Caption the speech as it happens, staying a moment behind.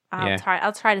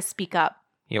I'll try to speak up.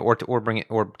 Yeah, or bring it,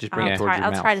 or just bring it towards your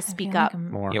mouth. I'll try to speak up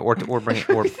more. Yeah, or bring it,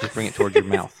 or just bring it towards your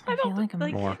mouth. I don't like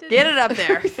more. Get it up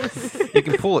there. You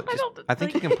can pull it. I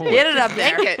think you can pull it. Get it up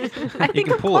there. I think you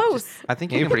can pull close. it. I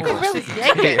think you're pretty close.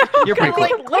 Yank it. You're pretty close.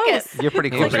 Lick it. You're pretty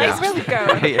close. Like, now. really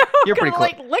go. You're pretty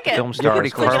close. Lick it. Film stars. You're pretty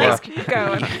close. Carla. Keep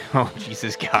going. Oh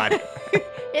Jesus God!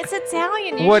 It's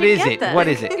Italian. You What should is get it? this. What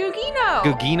is it? Gugino.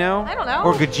 Gugino? I don't know.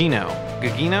 Or Gugino?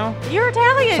 Gugino? You're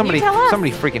Italian. Somebody, you tell us.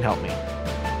 somebody, freaking help me!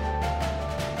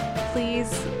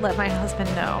 Please let my husband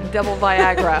know. Double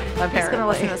Viagra, He's apparently. gonna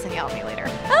listen to this and yell at me later.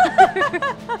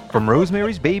 From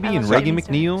Rosemary's Baby and sorry, Reggie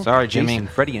Mister. McNeil, sorry, Jimmy, Jason,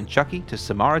 Freddie, and Chucky to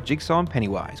Samara, Jigsaw, and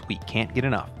Pennywise, we can't get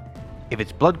enough. If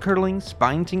it's blood-curdling,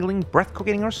 spine-tingling,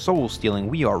 breath-quickening, or soul-stealing,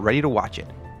 we are ready to watch it.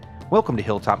 Welcome to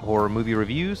Hilltop Horror Movie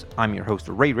Reviews. I'm your host,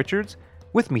 Ray Richards.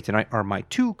 With me tonight are my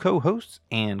two co-hosts,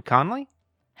 Ann Conley.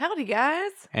 Howdy,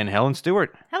 guys. And Helen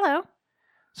Stewart. Hello.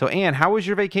 So, Ann, how was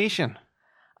your vacation?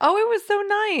 Oh, it was so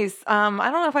nice. I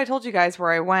don't know if I told you guys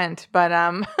where I went, but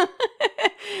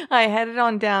I headed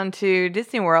on down to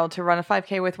Disney World to run a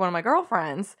 5K with one of my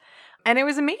girlfriends, and it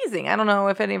was amazing. I don't know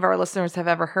if any of our listeners have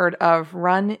ever heard of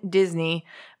Run Disney,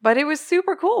 but it was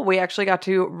super cool. We actually got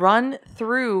to run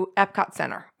through Epcot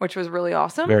Center, which was really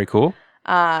awesome. Very cool.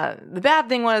 The bad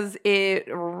thing was we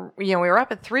were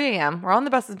up at 3 a.m. We're on the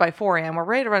buses by 4 a.m. We're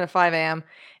ready to run at 5 a.m.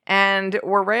 And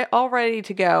we're all ready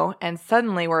to go. And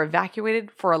suddenly we're evacuated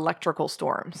for electrical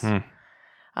storms,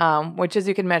 which, as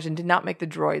you can imagine, did not make the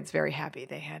droids very happy.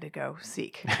 They had to go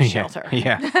seek shelter.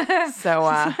 Yeah.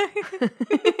 So,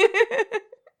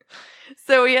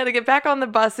 so we had to get back on the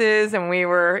buses, and we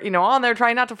were, on there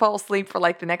trying not to fall asleep for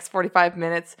like the next 45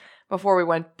 minutes before we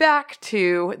went back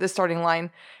to the starting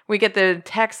line. We get the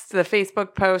text, the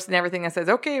Facebook post, and everything that says,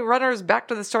 "Okay, runners, back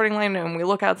to the starting line." And we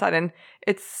look outside, and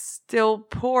it's still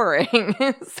pouring.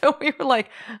 So we were like,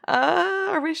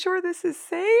 "Are we sure this is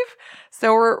safe?"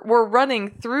 So we're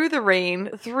running through the rain,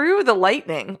 through the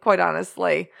lightning, quite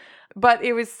honestly. But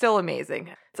it was still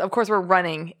amazing. So of course, we're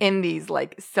running in these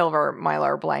like silver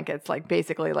Mylar blankets, like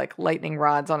basically like lightning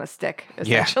rods on a stick,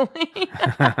 essentially.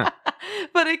 Yeah.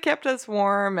 But it kept us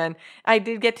warm, and I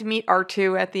did get to meet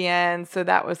R2 at the end, so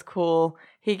that was cool.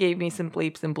 He gave me some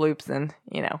bleeps and bloops, and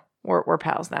we're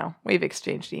pals now. We've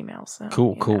exchanged emails. So,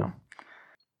 Cool.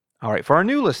 All right, for our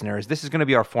new listeners, this is going to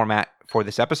be our format for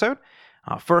this episode.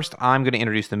 First, I'm going to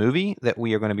introduce the movie that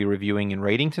we are going to be reviewing and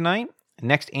rating tonight.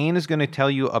 Next, Anne is going to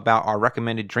tell you about our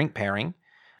recommended drink pairing.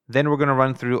 Then we're going to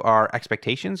run through our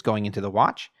expectations going into the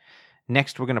watch.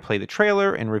 Next, we're going to play the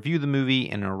trailer and review the movie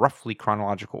in a roughly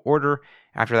chronological order.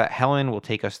 After that, Helen will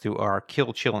take us through our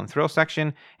kill, chill, and thrill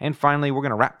section. And finally, we're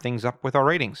going to wrap things up with our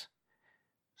ratings.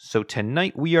 So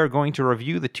tonight, we are going to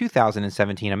review the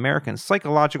 2017 American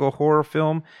psychological horror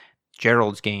film,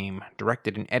 Gerald's Game,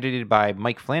 directed and edited by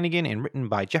Mike Flanagan and written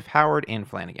by Jeff Howard and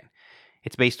Flanagan.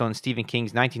 It's based on Stephen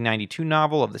King's 1992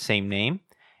 novel of the same name.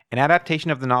 An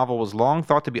adaptation of the novel was long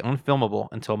thought to be unfilmable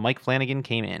until Mike Flanagan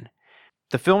came in.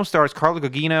 The film stars Carla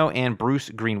Gugino and Bruce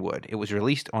Greenwood. It was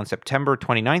released on September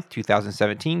 29th,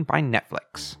 2017 by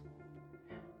Netflix.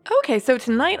 Okay, so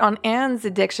tonight on Anne's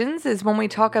Addictions is when we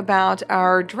talk about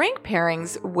our drink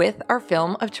pairings with our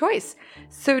film of choice.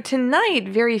 So tonight,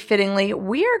 very fittingly,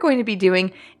 we are going to be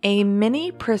doing a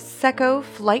mini Prosecco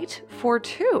flight for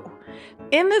two.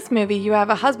 In this movie, you have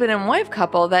a husband and wife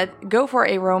couple that go for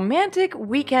a romantic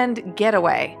weekend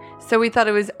getaway. So we thought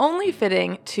it was only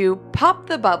fitting to pop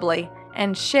the bubbly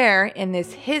and share in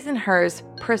this his and hers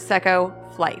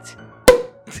Prosecco flight.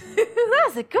 That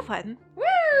was a good one.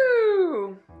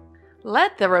 Woo!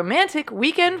 Let the romantic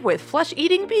weekend with flesh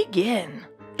eating begin.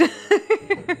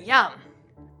 Yum.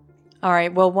 All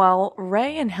right, well, while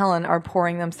Ray and Helen are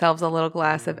pouring themselves a little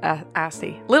glass of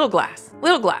Asti. Little glass.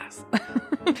 Glug,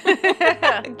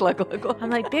 glug, glug.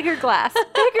 I'm like, bigger glass.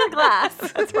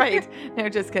 That's right. No,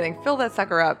 just kidding. Fill that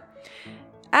sucker up.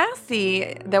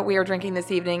 Asti that we are drinking this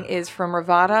evening is from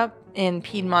Ravada in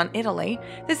Piedmont, Italy.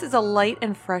 This is a light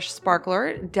and fresh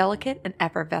sparkler, delicate and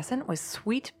effervescent with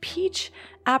sweet peach,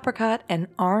 apricot, and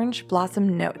orange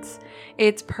blossom notes.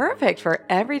 It's perfect for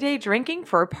everyday drinking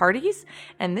for parties,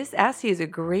 and this Asti is a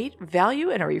great value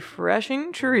and a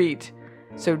refreshing treat.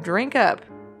 So drink up.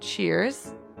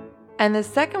 Cheers. And the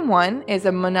second one is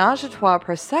a Menage a Trois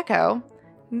Prosecco.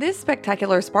 This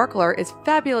spectacular sparkler is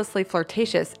fabulously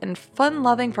flirtatious and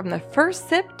fun-loving from the first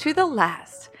sip to the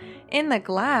last. In the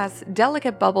glass,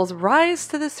 delicate bubbles rise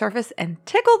to the surface and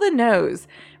tickle the nose,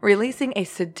 releasing a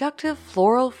seductive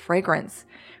floral fragrance.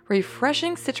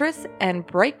 Refreshing citrus and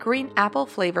bright green apple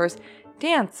flavors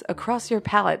dance across your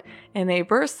palate in a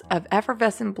burst of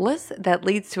effervescent bliss that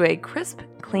leads to a crisp,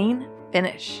 clean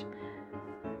finish.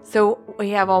 So we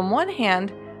have on one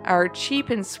hand our cheap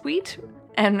and sweet,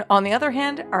 and on the other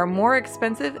hand, our more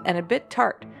expensive and a bit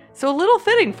tart. So a little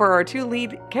fitting for our two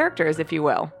lead characters, if you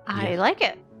will. I like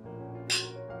it.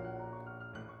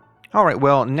 All right,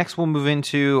 well, next we'll move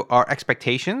into our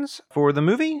expectations for the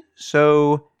movie.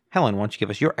 So, Helen, why don't you give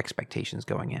us your expectations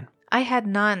going in? I had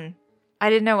none. I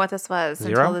didn't know what this was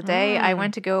Zero? until the day I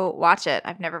went to go watch it.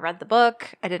 I've never read the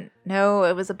book. I didn't know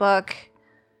it was a book.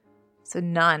 So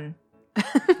none.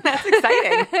 That's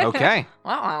exciting. Okay.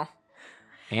 Wow.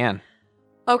 Anne.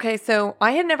 Okay, so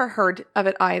I had never heard of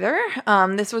it either.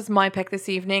 This was my pick this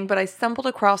evening, but I stumbled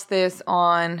across this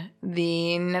on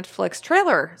the Netflix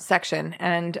trailer section,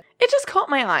 and it just caught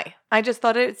my eye. I just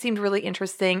thought it seemed really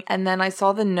interesting, and then I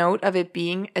saw the note of it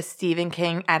being a Stephen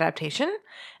King adaptation,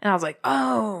 and I was like,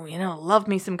 oh, love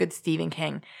me some good Stephen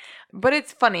King. But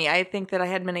it's funny. I think that I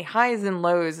had many highs and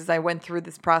lows as I went through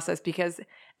this process, because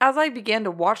as I began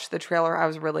to watch the trailer, I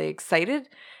was really excited.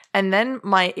 And then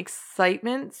my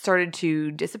excitement started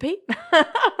to dissipate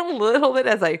a little bit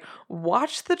as I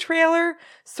watched the trailer,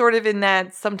 sort of in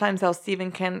that sometimes how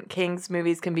Stephen King's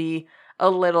movies can be a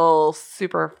little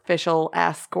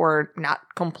superficial-esque or not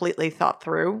completely thought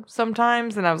through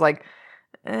sometimes. And I was like,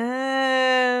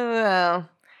 well,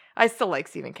 I still like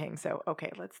Stephen King, so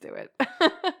okay, let's do it.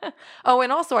 Oh,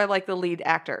 and also I like the lead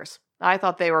actors. I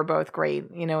thought they were both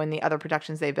great, in the other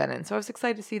productions they've been in. So I was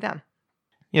excited to see them.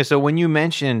 Yeah, so when you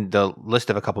mentioned the list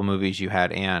of a couple movies you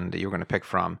had, Anne, that you were going to pick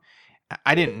from,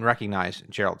 I didn't recognize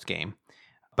Gerald's Game.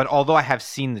 But although I have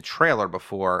seen the trailer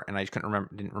before, and I just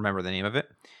didn't remember the name of it,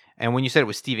 and when you said it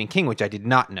was Stephen King, which I did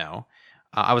not know,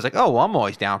 I was like, oh, well, I'm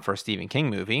always down for a Stephen King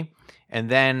movie. And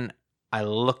then I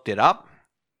looked it up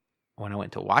when I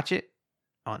went to watch it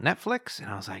on Netflix, and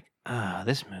I was like,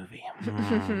 this movie.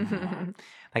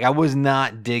 Like, I was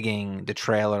not digging the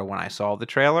trailer when I saw the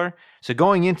trailer. So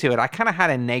going into it, I kind of had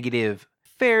a negative,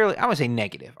 I would say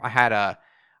negative. I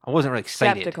wasn't really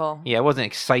excited. Skeptical. Yeah, I wasn't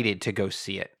excited to go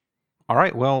see it. All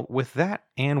right, well, with that,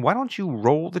 Anne, why don't you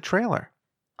roll the trailer?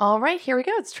 All right, here we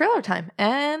go. It's trailer time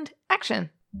and action.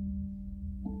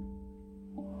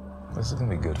 This is going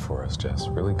to be good for us, Jess.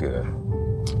 Really good.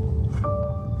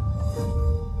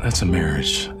 That's a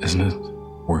marriage, isn't it?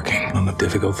 Working on the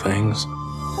difficult things.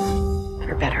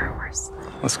 For better or worse.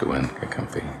 Let's go in. Get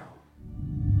comfy.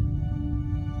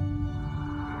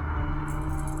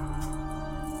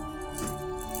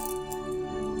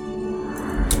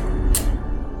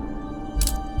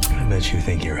 I bet you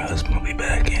think your husband will be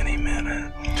back any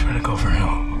minute. Try to go for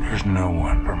help. There's no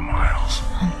one for miles.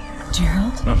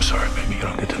 Gerald? I'm sorry, baby. You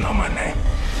don't get to know my name.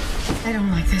 I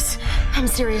don't like this. I'm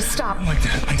serious. Stop. I like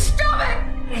that. Stop it!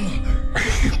 Are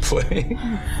you playing?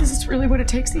 Is this really what it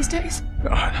takes these days?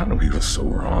 God, how did we go so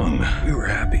wrong? We were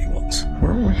happy once,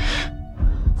 weren't we?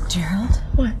 Gerald?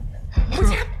 What? What's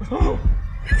happening? Oh.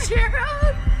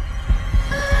 Gerald!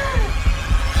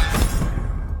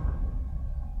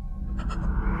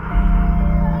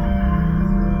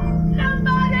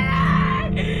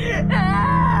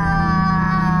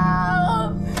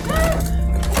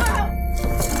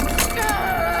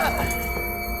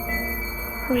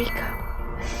 Wake up.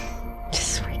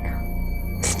 Just wake up.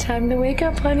 It's time to wake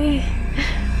up, honey.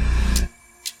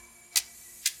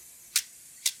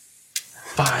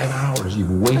 5 hours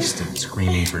you've wasted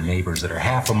screaming for neighbors that are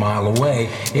half a mile away,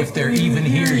 if they're even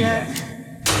here yet.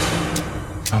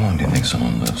 How long do you think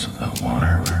someone lives without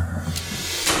water?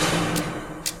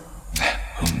 That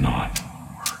will not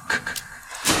work.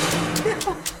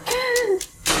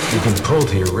 You can pull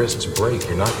till your wrists break.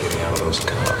 You're not getting out of those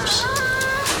cuffs.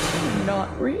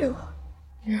 Not real.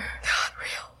 You're not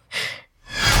real.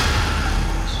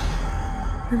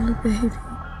 Little baby,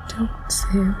 don't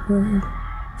say a word.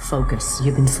 Focus.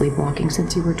 You've been sleepwalking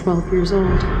since you were 12 years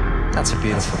old. That's a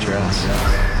beautiful dress.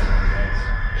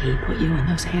 He put you in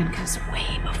those handcuffs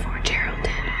way before Gerald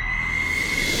did.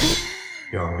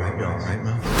 You all right,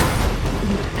 Mom? You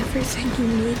need everything you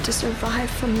need to survive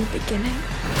from the beginning.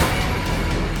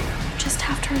 You just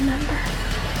have to remember.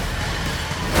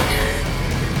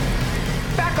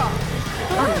 Back off!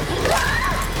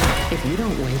 If you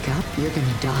don't wake up, you're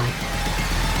gonna die.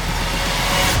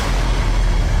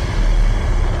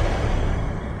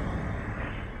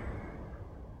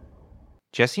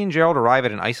 Jessie and Gerald arrive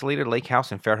at an isolated lake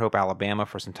house in Fairhope, Alabama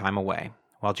for some time away.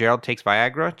 While Gerald takes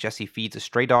Viagra, Jessie feeds a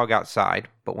stray dog outside,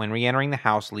 but when re-entering the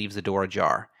house, leaves the door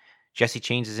ajar. Jessie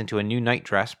changes into a new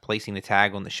nightdress, placing the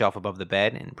tag on the shelf above the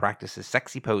bed, and practices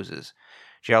sexy poses.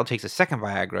 Gerald takes a second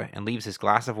Viagra and leaves his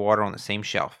glass of water on the same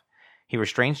shelf. He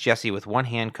restrains Jessie with one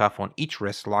handcuff on each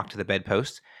wrist locked to the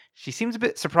bedpost. She seems a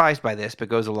bit surprised by this, but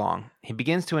goes along. He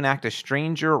begins to enact a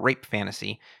stranger rape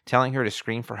fantasy, telling her to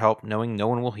scream for help, knowing no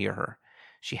one will hear her.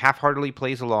 She half-heartedly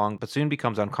plays along, but soon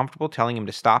becomes uncomfortable, telling him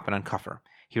to stop and uncuff her.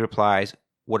 He replies,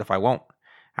 "What if I won't?"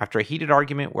 After a heated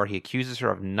argument where he accuses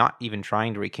her of not even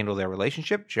trying to rekindle their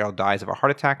relationship, Gerald dies of a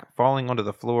heart attack, falling onto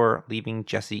the floor, leaving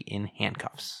Jessie in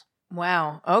handcuffs.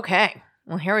 Wow. Okay.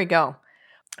 Well, here we go.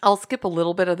 I'll skip a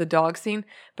little bit of the dog scene,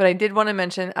 but I did want to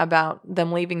mention about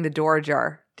them leaving the door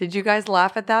ajar. Did you guys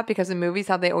laugh at that? Because in movies,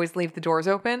 how they always leave the doors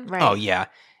open? Right. Oh, yeah.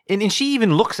 And she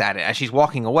even looks at it as she's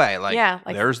walking away. Like, Yeah,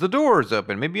 like- there's the doors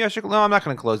open. Maybe I should... No, I'm not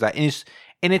going to close that.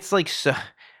 And it's like, so,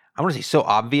 I want to say so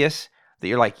obvious that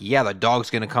you're like, yeah, the dog's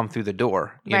going to come through the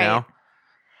door, you Right. know?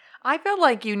 I felt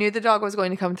like you knew the dog was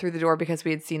going to come through the door because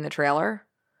we had seen the trailer.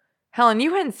 Helen,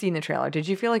 you hadn't seen the trailer. Did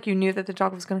you feel like you knew that the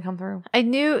dog was going to come through? I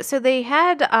knew. So they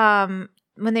had,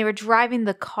 when they were driving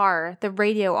the car, the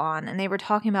radio on, and they were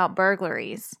talking about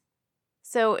burglaries.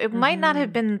 So it might not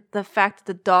have been the fact that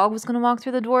the dog was going to walk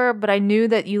through the door, but I knew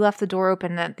that you left the door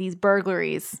open, that these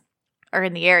burglaries are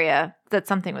in the area, that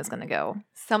something was going to go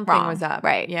Something wrong. was up.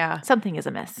 Right. Yeah. Something is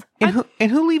amiss.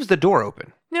 And who leaves the door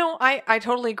open? No, I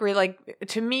totally agree. Like,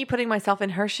 to me, putting myself in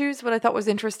her shoes, what I thought was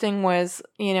interesting was,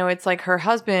 it's like her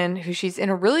husband, who she's in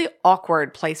a really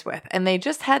awkward place with. And they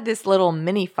just had this little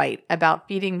mini fight about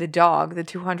feeding the dog the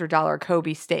 $200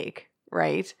 Kobe steak,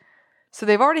 right? So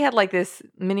they've already had like this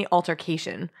mini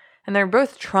altercation. And they're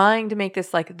both trying to make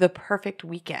this like the perfect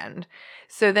weekend.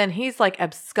 So then he's like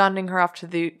absconding her off to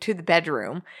the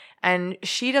bedroom, and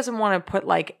she doesn't want to put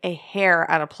like a hair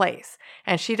out of place.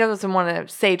 And she doesn't want to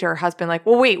say to her husband like,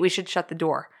 "Well, wait, we should shut the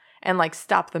door and like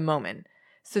stop the moment."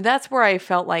 So that's where I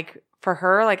felt like for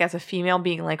her, like as a female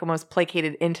being like almost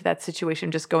placated into that situation,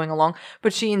 just going along.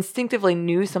 But she instinctively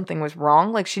knew something was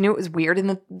wrong. Like she knew it was weird.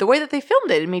 And the way that they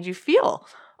filmed it made you feel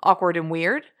awkward and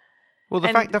weird. Well,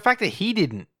 the fact that he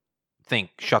didn't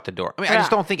think shut the door. I mean, I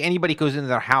just don't think anybody goes into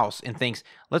their house and thinks,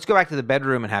 let's go back to the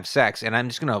bedroom and have sex, and I'm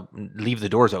just going to leave the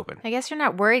doors open. I guess you're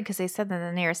not worried because they said that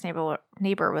the nearest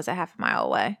neighbor was a half a mile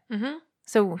away. Mm-hmm.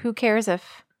 So who cares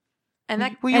if... And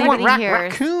that, Well, you want Anybody hears.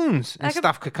 raccoons and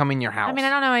stuff could come in your house. I mean, I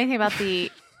don't know anything about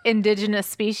the indigenous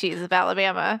species of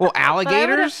Alabama. Well, But I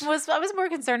alligators? I was more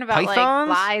concerned about Pythons?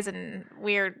 like flies and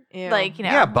weird, Ew. like,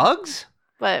 Yeah, bugs?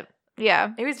 But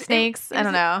yeah, It was- snakes. it was- I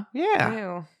don't know. Yeah.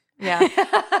 Ew. Yeah.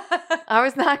 I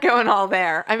was not going all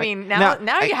there. I mean, now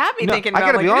you have me thinking about I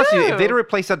gotta like, be honest with you. "Ooh." If they'd have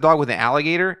replaced that dog with an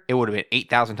alligator, it would have been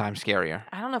 8,000 times scarier.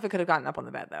 I don't know if it could have gotten up on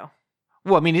the bed though.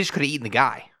 Well, I mean, it just could have eaten the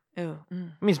guy. Ooh. I mean,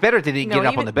 it's better if they didn't No, get up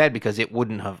on even- the bed because it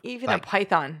wouldn't have. Even like, a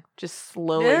python just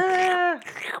slowly,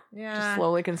 just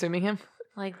slowly consuming him.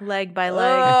 Like leg by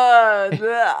leg.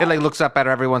 it like looks up at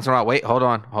her every once in a while. Wait, hold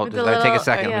on. With the Let me take a little-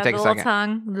 second. yeah, Let me take the a little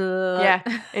second. tongue.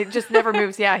 Yeah, it just never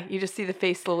moves. Yeah, you just see the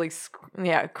face slowly,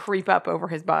 creep up over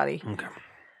his body. Okay.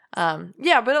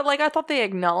 Yeah, but like I thought they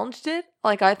acknowledged it.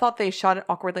 Like I thought they shot it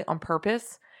awkwardly on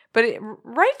purpose. But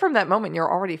right from that moment, you're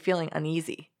already feeling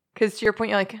uneasy because to your point,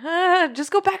 you're like,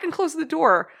 just go back and close the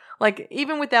door. Like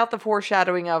even without the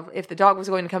foreshadowing of if the dog was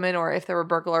going to come in or if there were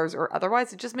burglars or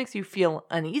otherwise, it just makes you feel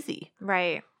uneasy.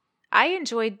 Right. I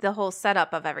enjoyed the whole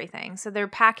setup of everything. So they're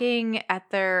packing at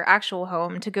their actual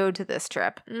home to go to this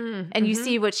trip. And you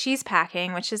see what she's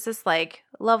packing, which is this like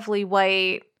lovely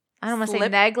white, I don't want to say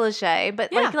Slip? negligee,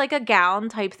 but Yeah. like a gown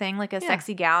type thing, like a Yeah.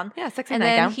 sexy gown. Yeah, sexy And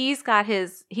nightgown. then he's got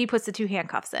he puts the 2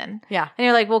 handcuffs in. Yeah. And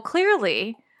you're like, well,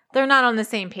 clearly they're not on the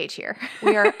same page here.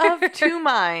 We are of two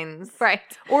minds. Right.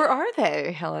 Or are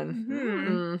they, Helen?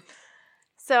 Mhm.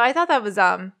 So I thought that was,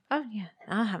 oh yeah,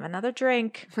 I'll have another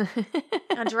drink.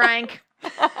 A drink.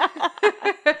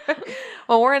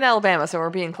 Well, we're in Alabama, so we're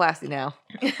being classy now.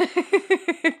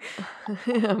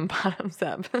 Bottoms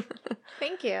up.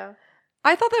 Thank you.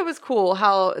 I thought that was cool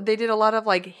how they did a lot of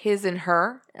like his and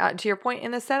her. To your point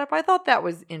in the setup, I thought that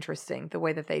was interesting the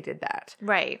way that they did that.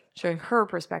 Right. Showing her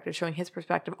perspective, showing his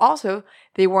perspective. Also,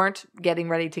 they weren't getting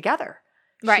ready together.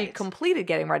 She Right. completed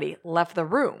getting ready, left the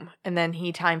room, and then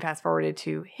he time fast forwarded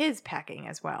to his packing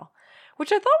as well.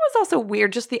 Which I thought was also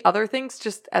weird. Just the other things,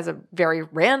 just as a very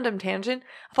random tangent,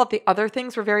 I thought the other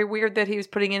things were very weird that he was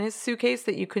putting in his suitcase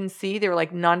that you couldn't see. They were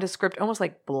like nondescript, almost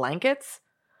like blankets.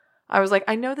 I was like,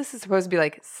 I know this is supposed to be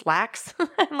like slacks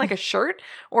and like a shirt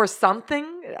or something,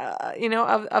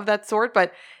 of that sort.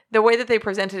 But the way that they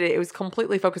presented it, it was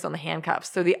completely focused on the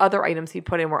handcuffs. So the other items he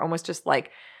put in were almost just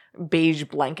like beige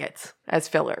blankets as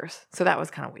fillers. So that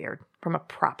was kind of weird from a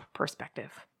prop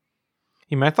perspective.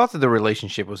 Yeah, I mean, I thought that the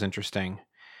relationship was interesting,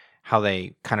 how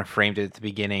they kind of framed it at the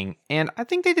beginning. And I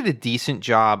think they did a decent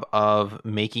job of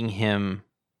making him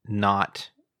not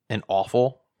an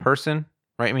awful person,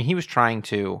 right? I mean, he was trying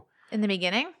to... In the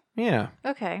beginning? Yeah.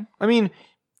 Okay. I mean,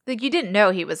 Like, you didn't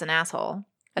know he was an asshole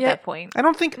at that point. I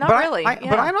don't think... Not but really, But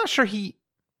yeah. I'm not sure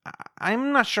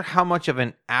I'm not sure how much of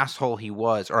an asshole he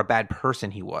was or a bad person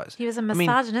he was. He was a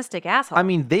misogynistic asshole. I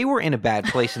mean, they were in a bad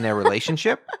place in their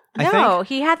relationship, I no, think.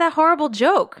 he had that horrible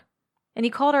joke. And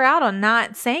he called her out on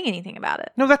not saying anything about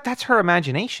it. No, that's her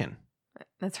imagination.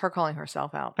 That's her calling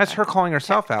herself out. That's her calling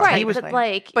herself out. Right, He was, but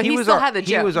like... But he was still al- had the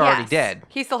joke. He was already Yes. dead.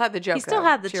 He still had the joke. he still though,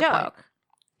 had the to your point.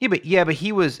 joke. Yeah, but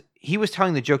he was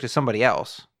telling the joke to somebody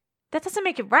else. That doesn't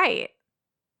make it right.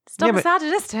 Still Yeah, but-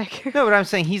 misogynistic. No, but I'm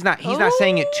saying he's not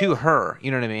saying it to her.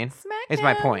 You know what I mean? It's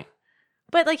my point.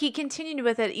 But like, he continued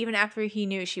with it even after he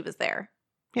knew she was there.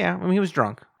 Yeah, I mean, he was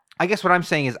drunk. I guess what I'm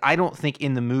saying is I don't think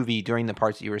in the movie, during the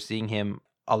parts that you were seeing him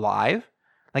alive,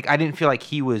 like, I didn't feel like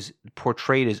he was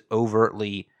portrayed as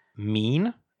overtly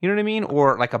mean, you know what I mean?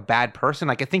 Or like a bad person.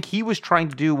 Like, I think he was trying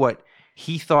to do what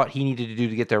he thought he needed to do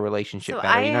to get their relationship So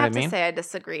better. I You know have what I mean? to say I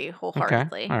disagree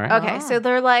wholeheartedly. all right. Okay, so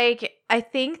they're like, I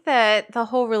think that the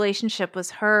whole relationship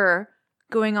was her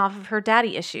going off of her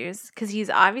daddy issues, because he's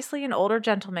obviously an older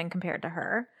gentleman compared to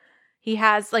her. He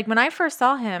has, like, when I first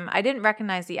saw him, I didn't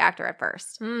recognize the actor at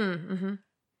first. Mm-hmm.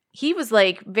 He was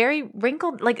like very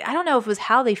wrinkled. Like, I don't know if it was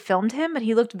how they filmed him, but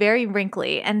he looked very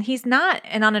wrinkly, and he's not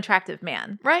an unattractive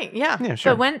man. Right, yeah. Yeah,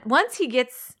 sure. But once he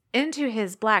gets into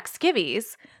his black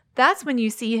skivvies, that's when you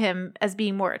see him as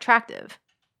being more attractive.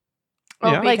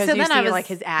 Oh, Yeah. because Like, so you then see, I was like,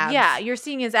 his abs. Yeah, you're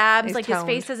seeing his abs. He's like, toned.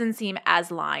 his face doesn't seem as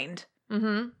lined.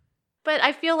 Mm-hmm. But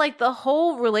I feel like the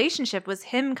whole relationship was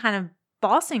him kind of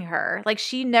bossing her. Like,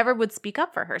 she never would speak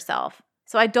up for herself.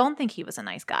 So I don't think he was a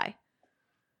nice guy.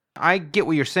 I get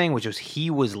what you're saying, which was he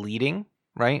was leading,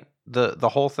 right? The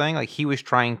whole thing, like, he was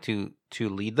trying to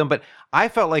lead them. But I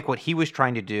felt like what he was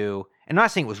trying to do, and I'm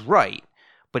not saying it was right,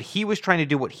 but he was trying to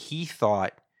do what he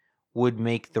thought would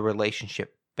make the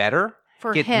relationship better.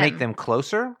 For him. Make them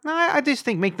closer. No, I just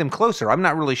think make them closer. I'm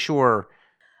not really sure.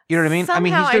 You know what I mean? I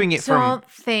mean, he's doing it I don't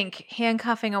from. think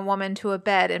handcuffing a woman to a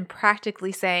bed and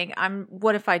practically saying,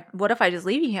 what if I just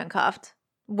leave you handcuffed?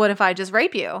 What if I just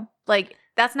rape you? Like,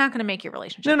 that's not going to make your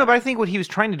relationship No, but better. I think what he was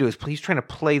trying to do is he's trying to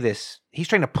play this. He's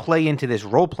trying to play into this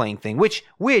role playing thing, which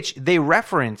they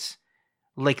reference,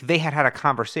 like, they had a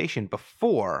conversation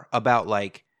before about,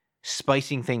 like,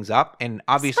 spicing things up, and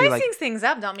obviously, Spicing like, things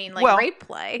up don't mean like rape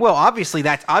play. Well, obviously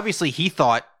he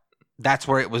thought that's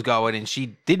where it was going, and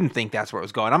she didn't think that's where it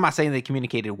was going. I'm not saying they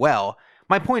communicated well.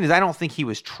 My point is, I don't think he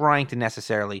was trying to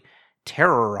necessarily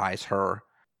terrorize her.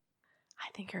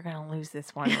 I think you're gonna lose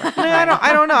this one. I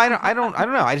don't know.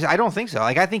 I don't think so.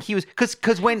 Like, I think he was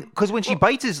because when she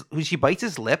bites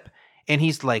his lip, and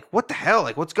he's like, "What the hell?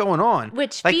 Like, what's going on?"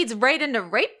 Which like, feeds right into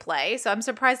rape play. So I'm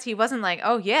surprised he wasn't like,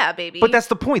 "Oh yeah, baby." But that's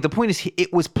the point. The point is,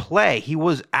 it was play. He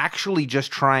was actually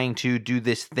just trying to do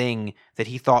this thing that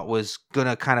he thought was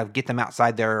gonna kind of get them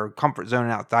outside their comfort zone,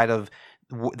 and outside of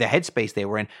the headspace they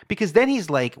were in. Because then he's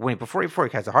like, before he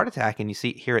has a heart attack, and you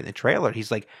see here in the trailer,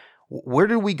 he's like, where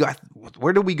did we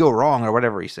go wrong, or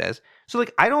whatever he says. So,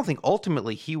 like, I don't think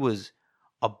ultimately he was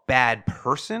a bad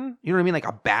person. You know what I mean? Like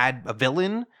a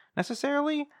villain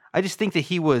necessarily. I just think that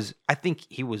he was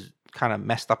kind of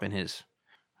messed up in his,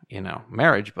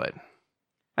 marriage. But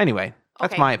anyway,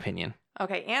 that's Okay. my opinion.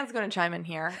 Okay, Anne's going to chime in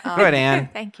here. Go ahead, Anne.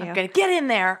 Thank you. I'm going to get in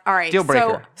there. All right. Deal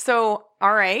breaker. So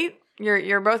all right.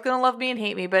 You're both going to love me and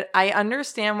hate me, but I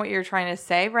understand what you're trying to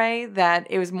say, right? That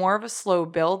it was more of a slow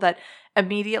build, that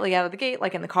immediately out of the gate,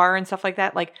 like in the car and stuff like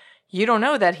that, like, you don't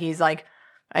know that he's like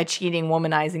a cheating,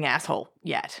 womanizing asshole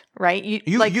yet, right?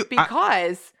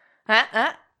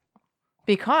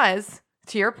 Because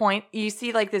to your point, you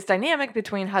see like this dynamic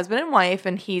between husband and wife,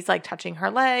 and he's like touching her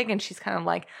leg, and she's kind of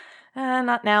like,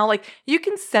 not now. Like, you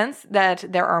can sense that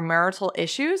there are marital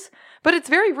issues, but it's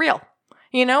very real.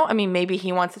 I mean, maybe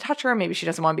he wants to touch her. Maybe she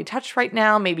doesn't want to be touched right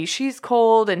now. Maybe she's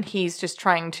cold and he's just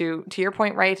trying to your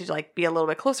point, right, to like be a little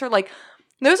bit closer. Like,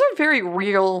 those are very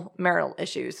real marital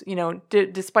issues,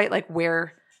 despite like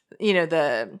where,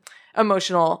 the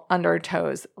emotional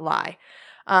undertows lie.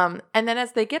 And then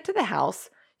as they get to the house,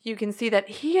 you can see that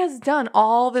he has done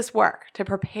all this work to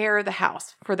prepare the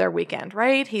house for their weekend,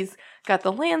 right? He's got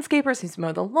the landscapers, he's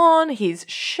mowed the lawn, he's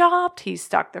shopped, he's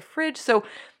stocked the fridge. So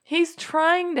he's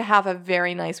trying to have a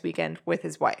very nice weekend with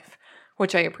his wife,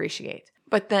 which I appreciate.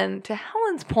 But then to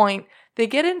Helen's point, they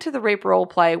get into the rape role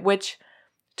play, which,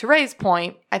 to Ray's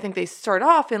point, I think they start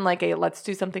off in like a let's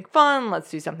do something fun,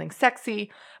 let's do something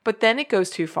sexy, but then it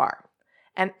goes too far.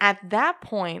 And at that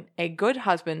point, a good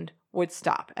husband would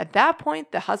stop. At that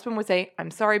point, the husband would say,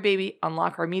 "I'm sorry, baby,"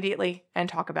 unlock her immediately and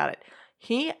talk about it.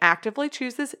 He actively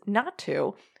chooses not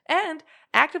to, and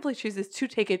actively chooses to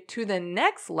take it to the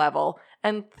next level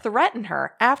and threaten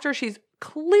her after she's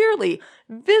clearly,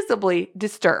 visibly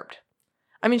disturbed.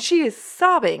 I mean, she is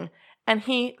sobbing and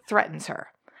he threatens her.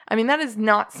 I mean, that is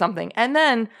not something. And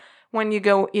then when you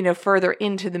go, further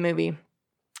into the movie,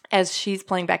 as she's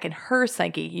playing back in her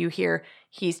psyche, you hear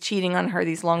he's cheating on her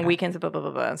these long weekends, blah, blah,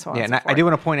 blah, blah, and so on and so forth. I do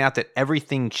want to point out that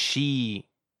everything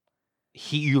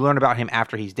you learn about him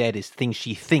after he's dead is things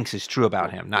she thinks is true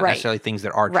about him, not necessarily things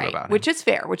that are true about him. Which is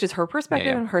fair, which is her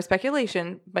perspective and her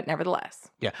speculation, but nevertheless.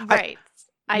 Yeah. Right.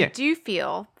 I do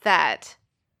feel that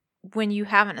when you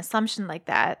have an assumption like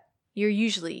that, you're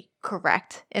usually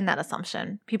correct in that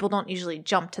assumption. People don't usually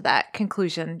jump to that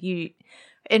conclusion.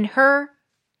 In her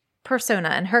persona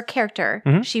and her character,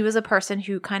 she was a person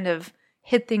who kind of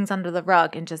hid things under the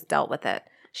rug and just dealt with it.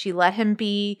 She let him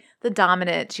be the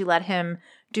dominant. She let him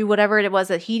do whatever it was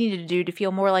that he needed to do to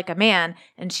feel more like a man,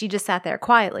 and she just sat there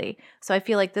quietly. So I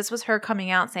feel like this was her coming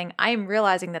out saying, I am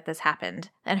realizing that this happened,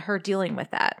 and her dealing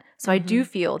with that. So I do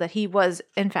feel that he was,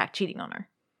 in fact, cheating on her.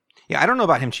 Yeah, I don't know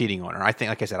about him cheating on her. I think,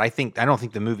 like I said, I don't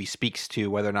think the movie speaks to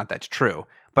whether or not that's true.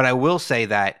 But I will say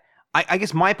that I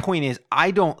guess my point is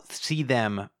I don't see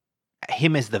him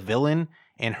as the villain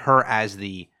and her as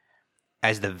the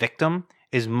victim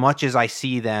as much as I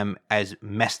see them as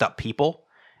messed up people.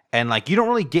 And like, you don't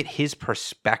really get his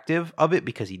perspective of it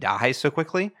because he dies so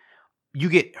quickly. You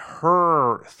get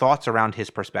her thoughts around his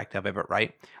perspective of it,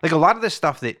 right? Like a lot of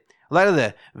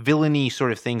the villainy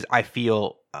sort of things, I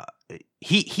feel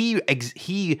he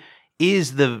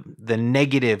is the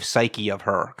negative psyche of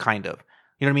her, kind of.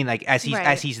 You know what I mean? Like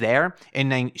as he's there,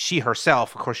 and then she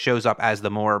herself, of course, shows up as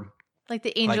the more like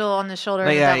the angel on the shoulder.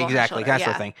 Like, and the devil exactly. on the shoulder.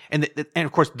 That's the thing. And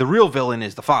of course, the real villain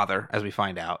is the father, as we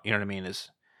find out. You know what I mean? Is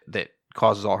that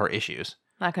causes all her issues.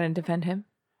 Not going to defend him.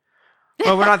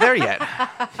 Well, we're not there yet.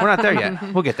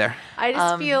 We'll get there. I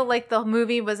just feel like the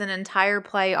movie was an entire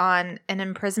play on an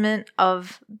imprisonment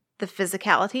of the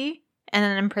physicality and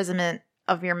an imprisonment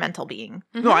of your mental being.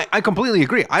 No, I completely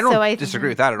agree. I don't disagree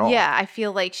with that at all. Yeah, I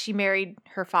feel like she married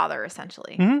her father,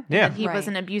 essentially. Yeah. And he was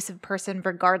an abusive person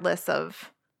regardless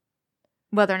of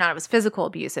whether or not it was physical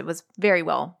abuse. It was very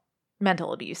well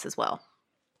mental abuse as well.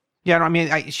 Yeah, I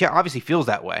mean, she obviously feels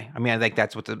that way. I mean, I think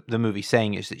that's what the movie's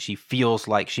saying is that she feels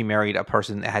like she married a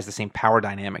person that has the same power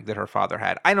dynamic that her father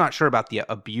had. I'm not sure about the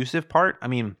abusive part. I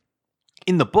mean,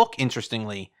 in the book,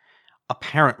 interestingly,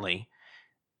 apparently,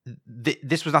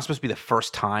 this was not supposed to be the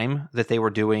first time that they were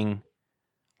doing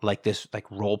like this, like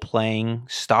role-playing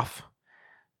stuff.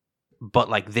 But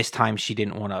like this time, she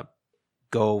didn't want to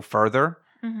go further.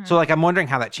 So, like, I'm wondering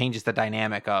how that changes the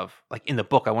dynamic of, like, in the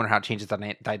book, I wonder how it changes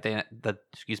the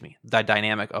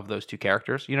dynamic of those two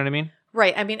characters. You know what I mean?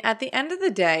 Right. I mean, at the end of the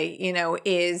day,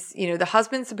 is the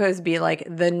husband supposed to be, like,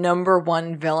 the number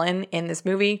one villain in this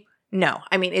movie? No.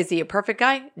 I mean, is he a perfect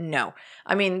guy? No.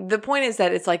 I mean, the point is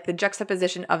that it's, like, the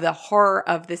juxtaposition of the horror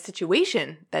of the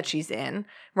situation that she's in,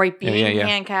 right? Being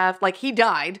handcuffed. Like, he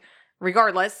died.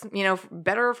 Regardless,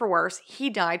 better or for worse,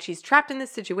 he died. She's trapped in this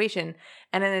situation.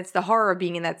 And then it's the horror of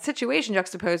being in that situation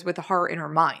juxtaposed with the horror in her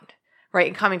mind, right?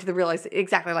 And coming to the realization,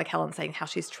 exactly like Helen saying, how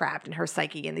she's trapped in her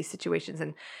psyche in these situations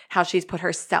and how she's put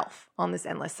herself on this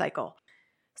endless cycle.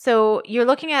 So you're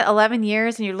looking at 11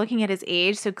 years and you're looking at his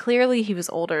age. So clearly he was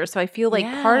older. So I feel like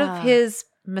part of his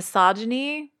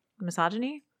misogyny? Forgot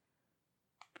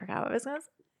what I was going to say.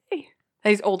 That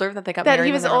he's older, that they got married. That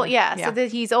he was old, so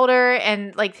that he's older,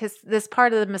 and like this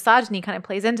part of the misogyny kind of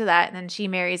plays into that, and then she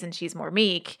marries and she's more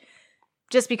meek,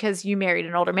 just because you married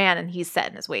an older man and he's set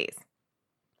in his ways.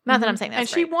 Not that I'm saying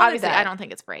that's and right. she wanted Obviously, that. I don't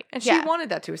think it's right. And she wanted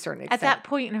that to a certain extent. At that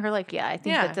point in her life, I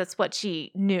think that's what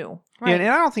she knew. Right. Yeah, and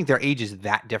I don't think their age is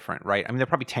that different, right? I mean, they're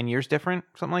probably 10 years different,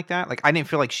 something like that. Like, I didn't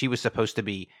feel like she was supposed to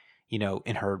be,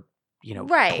 in her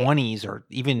 20s or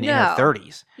even in her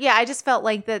 30s. Yeah, I just felt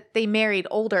like that they married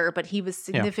older, but he was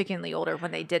significantly older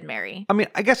when they did marry. I mean,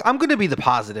 I guess I'm going to be the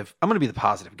positive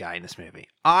guy in this movie.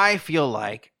 I feel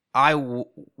like I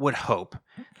would hope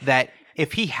that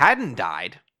if he hadn't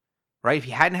died, right, if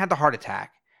he hadn't had the heart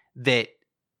attack, that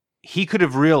he could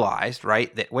have realized,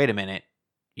 right, that, wait a minute,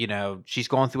 she's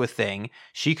going through a thing.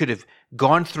 She could have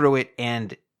gone through it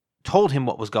and told him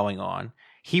what was going on.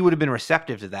 He would have been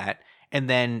receptive to that. And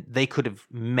then they could have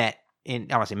met I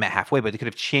don't want to say met halfway, but they could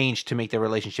have changed to make their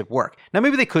relationship work. Now,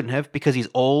 maybe they couldn't have because he's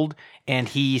old and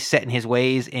he's set in his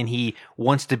ways and he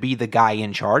wants to be the guy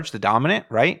in charge, the dominant,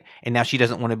 right? And now she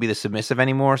doesn't want to be the submissive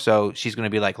anymore. So she's going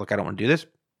to be like, look, I don't want to do this.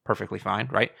 Perfectly fine,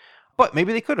 right? But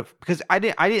maybe they could have, because I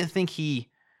didn't think he,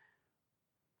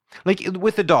 like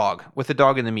with the dog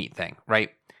and the meat thing, right?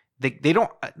 They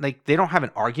don't have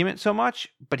an argument so much,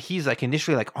 but he's like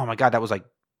initially like, oh my God, that was like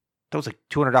that was like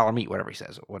 $200 meat, whatever he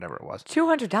says, whatever it was.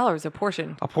 $200 a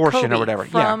portion. A portion Kobe, or whatever.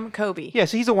 From Kobe. Yeah,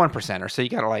 so he's a 1%er, so you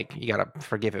gotta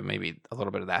forgive him maybe a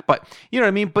little bit of that. But you know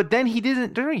what I mean? But then he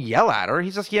didn't yell at her.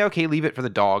 He's just, yeah, okay, leave it for the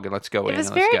dog and let's go in. It was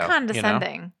and let's very go,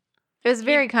 condescending. You know? It was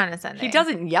very condescending. He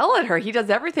doesn't yell at her. He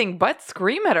does everything but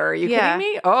scream at her. Are you Yeah.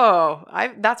 kidding me? Oh,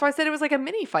 that's why I said it was like a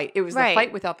mini fight. It was the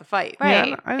fight without the fight. Right.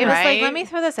 Yeah, It was like, let me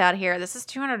throw this out here. This is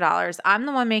 $200. I'm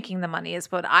the one making the money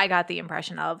is what I got the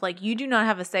impression of. Like, you do not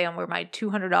have a say on where my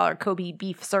 $200 Kobe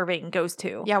beef serving goes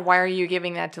to. Yeah, why are you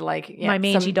giving that to like my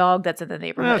mangy dog that's in the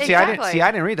neighborhood? No, see, I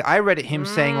didn't read that. I read it him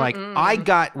saying like, I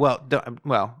got,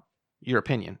 well, your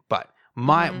opinion, but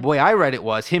my way I read it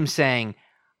was him saying,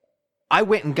 I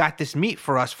went and got this meat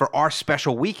for us for our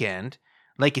special weekend.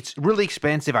 Like, it's really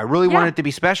expensive. I really wanted it to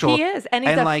be special. He is. And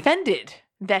he's offended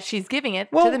that she's giving it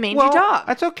to the mangy dog.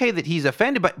 That's okay that he's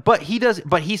offended, but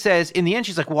he says in the end,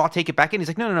 she's like, well, I'll take it back in. He's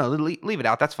like, no, leave it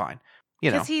out. That's fine.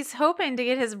 You know. Because he's hoping to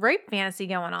get his rape fantasy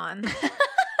going on.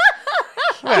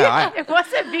 Well, it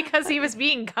wasn't because he was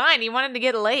being kind. He wanted to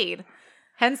get laid.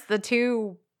 Hence the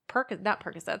two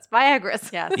Percocets, Viagra's.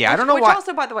 Yes. Yeah, I don't know Which why.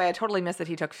 also, by the way, I totally missed that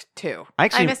he took 2.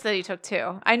 I missed that he took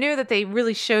 2. I knew that they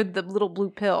really showed the little blue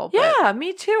pill. But Yeah,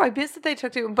 me too. I missed that they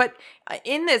took 2. But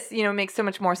in this, it makes so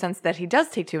much more sense that he does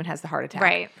take 2 and has the heart attack.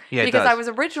 Right. Yeah, because I was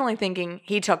originally thinking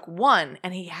he took 1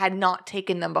 and he had not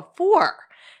taken them before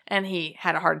and he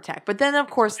had a heart attack. But then, of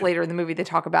course, later in the movie, they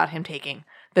talk about him taking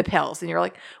the pills. And you're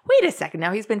like, wait a second.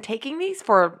 Now he's been taking these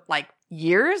for like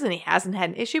years and he hasn't had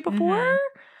an issue before?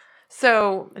 Mm-hmm.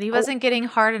 So, but he wasn't getting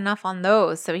hard enough on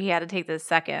those, so he had to take the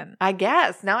second. I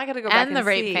guess. Now I got to go back and the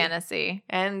rape see. fantasy.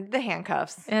 And the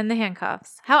handcuffs.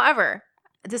 However,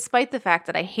 despite the fact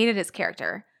that I hated his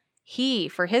character, he,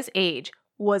 for his age,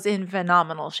 was in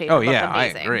phenomenal shape. Oh, Looked yeah,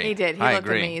 amazing. I agree. He did. He looked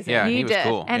amazing. Yeah, he was did.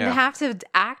 cool. And to have to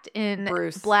act in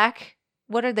black,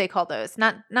 what are they called those?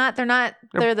 They're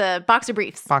the boxer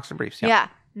briefs. Boxer briefs, Yeah.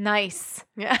 Nice.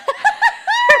 Yeah.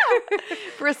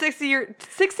 For a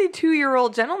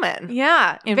 62-year-old gentleman.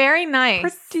 Yeah. Very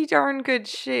nice. Pretty darn good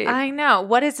shape. I know.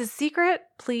 What is his secret?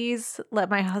 Please let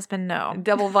my husband know.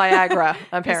 Double Viagra,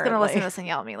 apparently. He's going to listen to this and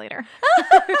yell at me later.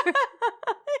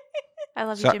 I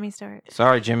love you, Jimmy Stewart.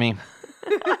 Sorry, Jimmy.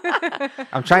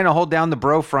 I'm trying to hold down the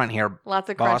bro front here. Lots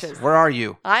of boss. crunches. Where are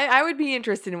you? I would be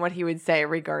interested in what he would say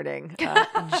regarding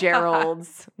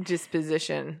Gerald's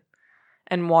disposition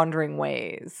and wandering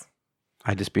ways.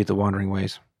 I dispute the wandering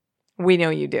ways. We know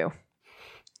you do.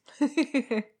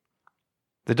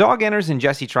 The dog enters and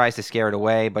Jessie tries to scare it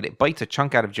away, but it bites a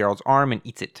chunk out of Gerald's arm and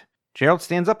eats it. Gerald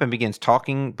stands up and begins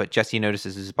talking, but Jessie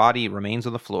notices his body remains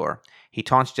on the floor. He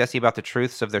taunts Jessie about the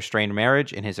truths of their strained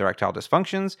marriage and his erectile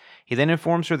dysfunctions. He then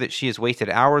informs her that she has wasted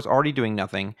hours already doing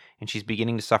nothing, and she's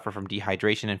beginning to suffer from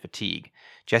dehydration and fatigue.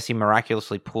 Jessie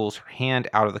miraculously pulls her hand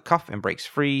out of the cuff and breaks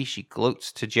free. She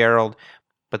gloats to Gerald,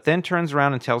 but then turns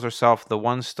around and tells herself the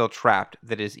one's still trapped,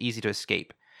 that it is easy to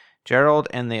escape. Gerald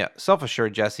and the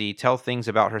self-assured Jessie tell things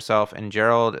about herself and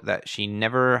Gerald that she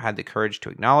never had the courage to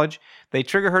acknowledge. They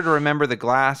trigger her to remember the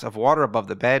glass of water above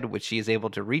the bed, which she is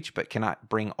able to reach but cannot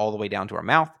bring all the way down to her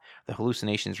mouth. The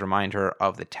hallucinations remind her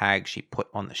of the tag she put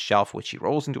on the shelf, which she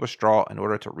rolls into a straw in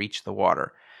order to reach the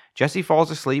water. Jessie falls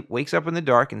asleep, wakes up in the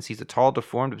dark, and sees a tall,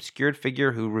 deformed, obscured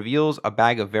figure who reveals a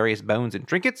bag of various bones and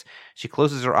trinkets. She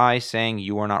closes her eyes, saying,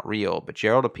 "You are not real," but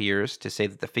Gerald appears to say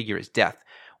that the figure is Death,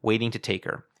 waiting to take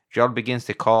her. Gerald begins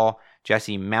to call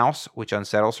Jessie Mouse, which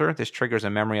unsettles her. This triggers a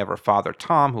memory of her father,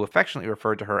 Tom, who affectionately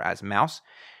referred to her as Mouse.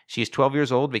 She is 12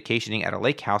 years old, vacationing at a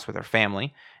lake house with her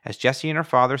family. As Jessie and her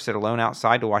father sit alone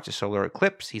outside to watch a solar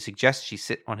eclipse, he suggests she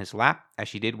sit on his lap, as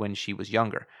she did when she was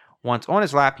younger. Once on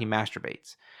his lap, he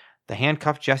masturbates. The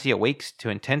handcuffed Jessie awakes to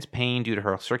intense pain due to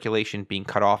her circulation being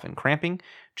cut off and cramping.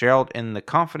 Gerald and the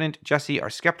confident Jessie are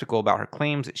skeptical about her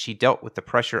claims that she dealt with the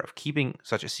pressure of keeping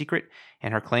such a secret,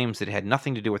 and her claims that it had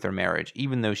nothing to do with her marriage,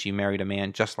 even though she married a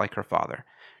man just like her father.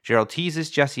 Gerald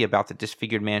teases Jessie about the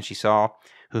disfigured man she saw,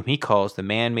 whom he calls the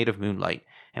man made of moonlight,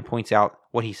 and points out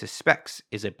what he suspects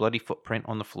is a bloody footprint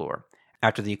on the floor.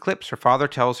 After the eclipse, her father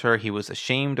tells her he was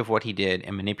ashamed of what he did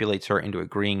and manipulates her into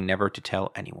agreeing never to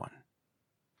tell anyone.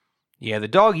 Yeah, the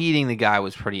dog eating the guy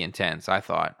was pretty intense, I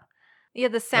thought. Yeah,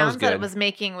 the sounds that it was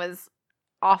making was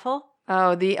awful.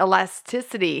 Oh, the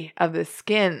elasticity of the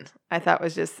skin, I thought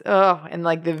was just, and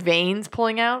like the veins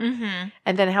pulling out. Mm-hmm.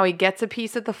 And then how he gets a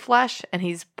piece of the flesh and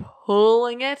he's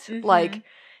pulling it, like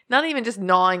not even just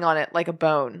gnawing on it like a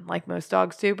bone, like most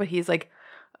dogs do, but he's like,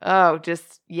 like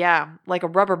a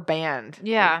rubber band.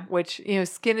 Yeah. Like, which,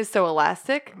 skin is so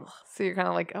elastic. So you're kind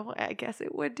of like, oh, I guess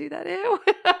it would do that. Ew.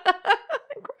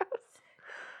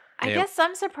 I guess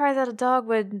I'm surprised that a dog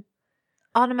would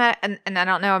automatic, and I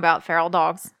don't know about feral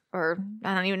dogs, or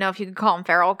I don't even know if you could call him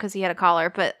feral because he had a collar,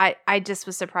 but I just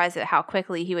was surprised at how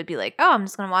quickly he would be like, oh, I'm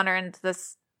just going to wander into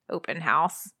this open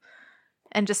house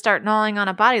and just start gnawing on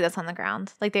a body that's on the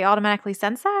ground. Like, they automatically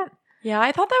sense that. Yeah,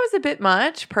 I thought that was a bit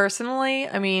much, personally.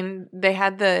 I mean, they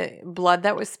had the blood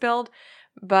that was spilled,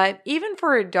 but even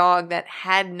for a dog that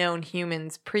had known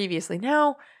humans previously,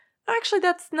 no, actually,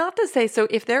 that's not to say. So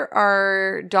if there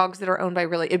are dogs that are owned by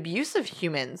really abusive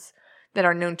humans that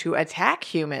are known to attack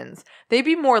humans, they'd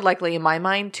be more likely, in my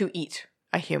mind, to eat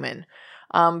a human.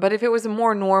 But if it was a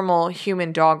more normal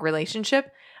human-dog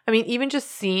relationship, I mean, even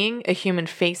just seeing a human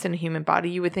face and a human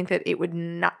body, you would think that it would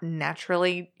not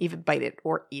naturally even bite it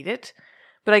or eat it.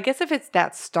 But I guess if it's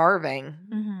that starving,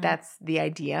 that's the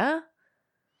idea.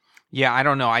 Yeah, I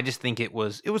don't know. I just think it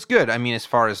was good. I mean, as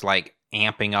far as like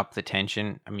amping up the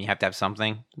tension, I mean, you have to have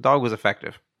something. The dog was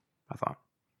effective, I thought.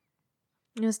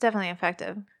 It was definitely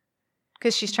effective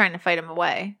because she's trying to fight him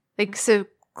away. Like, so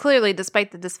clearly,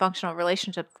 despite the dysfunctional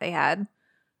relationship that they had,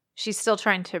 she's still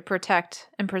trying to protect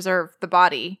and preserve the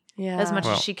body as much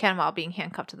as she can while being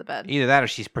handcuffed to the bed. Either that or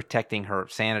she's protecting her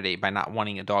sanity by not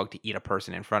wanting a dog to eat a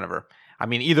person in front of her. I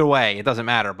mean, either way, it doesn't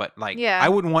matter. But like,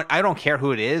 I don't care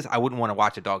who it is. I wouldn't want to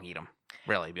watch a dog eat him.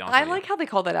 Really, to be honest with you. I like how they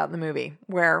call that out in the movie,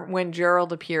 where when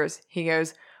Gerald appears, he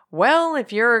goes, well,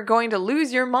 if you're going to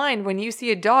lose your mind when you see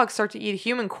a dog start to eat a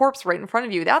human corpse right in front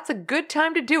of you, that's a good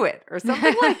time to do it, or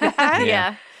something like that.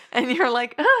 Yeah. And you're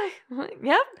like,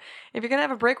 yep, if you're going to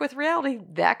have a break with reality,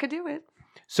 that could do it.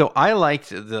 So I liked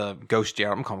the Ghost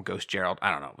Gerald. I'm calling him Ghost Gerald.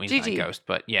 I don't know. He's not a ghost,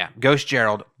 but yeah, Ghost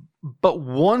Gerald. But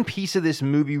one piece of this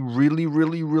movie really,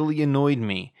 really, really annoyed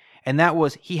me. And that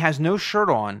was he has no shirt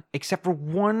on except for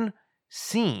one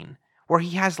scene where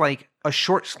he has like a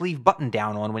short sleeve button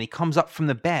down on when he comes up from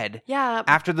the bed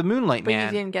after the Moonlight Man.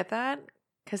 But you didn't get that?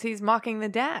 Because he's mocking the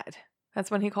dad. That's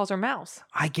when he calls her Mouse.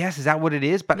 I guess. Is that what it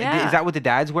is? But is that what the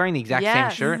dad's wearing? The exact same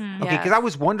shirt? Mm-hmm. Okay, because I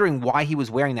was wondering why he was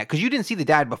wearing that. Because you didn't see the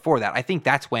dad before that. I think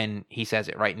that's when he says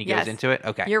it, right? And he goes into it?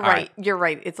 Okay. You're right. You're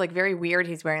right. It's like very weird.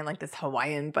 He's wearing like this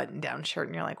Hawaiian button-down shirt.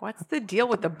 And you're like, what's the deal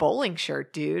with the bowling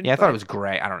shirt, dude? Yeah, I thought it was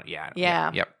gray. I don't know.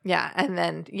 Yeah. Yep. Yeah. And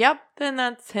then, then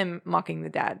that's him mocking the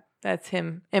dad. That's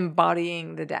him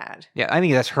embodying the dad. Yeah, I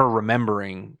think that's her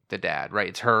remembering the dad, right?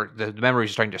 It's her, the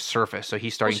memories are starting to surface, so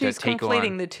he's starting to take on... She's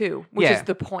conflating the two, which is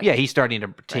the point. Yeah, he's starting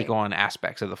to take on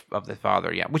aspects of the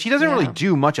father, which he doesn't really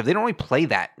do much of. They don't really play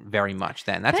that very much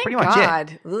then. That's pretty much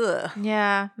it. Ugh.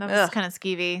 Yeah, that was kind of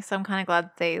skeevy, so I'm kind of glad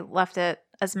they left it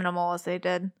as minimal as they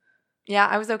did. Yeah,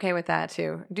 I was okay with that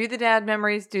too. Do the dad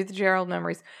memories, do the Gerald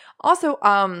memories. Also,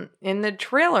 in the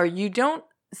trailer, you don't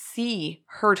see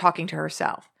her talking to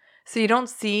herself. So you don't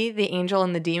see the angel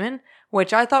and the demon,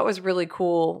 which I thought was really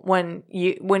cool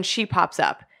when she pops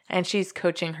up and she's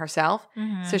coaching herself.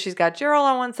 Mm-hmm. So she's got Gerald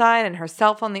on one side and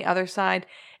herself on the other side.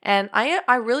 And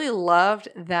I really loved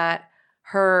that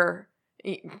her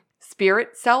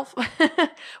spirit self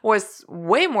was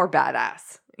way more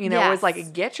badass. You know, it was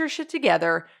like, get your shit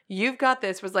together. You've got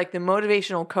this. Was like the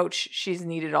motivational coach she's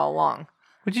needed all along.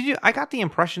 But I got the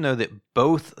impression, though, that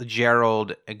both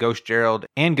Ghost Gerald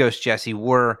and Ghost Jessie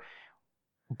were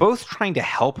both trying to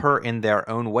help her in their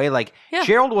own way. Like,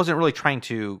 Gerald wasn't really trying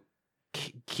to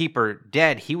keep her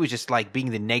dead. He was just, like, being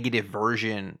the negative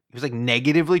version. He was, like,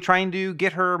 negatively trying to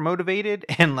get her motivated.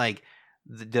 And, like,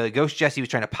 the Ghost Jessie was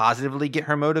trying to positively get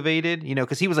her motivated, you know,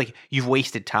 because he was like, you've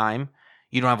wasted time.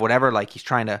 You don't have whatever. Like, he's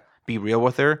trying to be real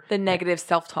with her. The negative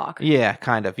self-talk. Yeah,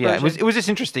 kind of. Yeah, it was just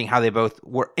interesting how they both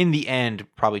were, in the end,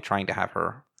 probably trying to have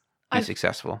her be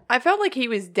successful. I felt like he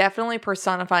was definitely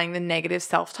personifying the negative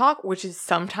self-talk, which is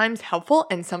sometimes helpful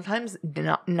and sometimes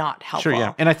not helpful. Sure,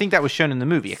 yeah. And I think that was shown in the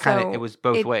movie. It was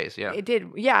both ways, yeah. It did.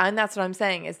 Yeah, and that's what I'm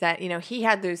saying is that, you know, he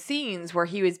had those scenes where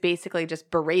he was basically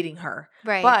just berating her.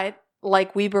 Right. But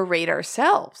like we berate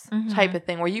ourselves type of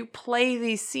thing, where you play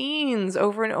these scenes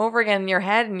over and over again in your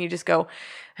head and you just go,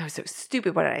 I was so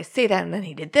stupid. Why did I say that? And then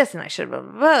he did this and I should have,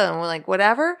 and we're like,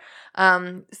 whatever.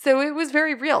 So it was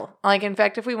very real. Like, in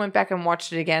fact, if we went back and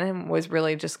watched it again and was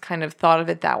really just kind of thought of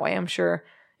it that way, I'm sure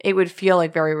it would feel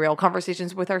like very real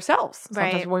conversations with ourselves.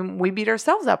 Sometimes when we beat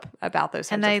ourselves up about those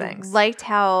kinds of things. And I liked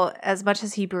how, as much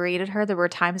as he berated her, there were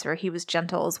times where he was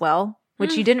gentle as well,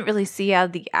 which you didn't really see out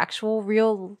of the actual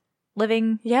real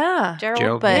living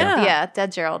Gerald, but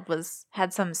dead Gerald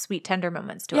had some sweet tender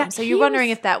moments to him. So you're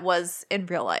wondering if that was in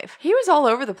real life. He was all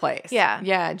over the place. Yeah.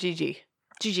 GG.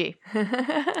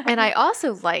 And I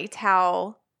also liked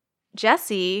how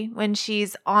Jessie, when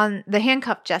she's on the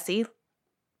handcuffed Jessie,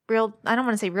 I don't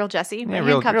want to say real Jessie, but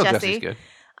handcuffed Jessie.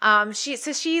 Jesse's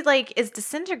good. She like is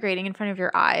disintegrating in front of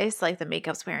your eyes, like the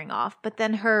makeup's wearing off, but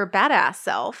then her badass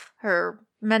self, her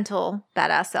mental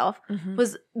badass self,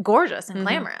 was gorgeous and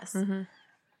glamorous. Mm-hmm.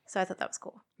 So I thought that was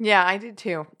cool. Yeah, I did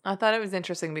too. I thought it was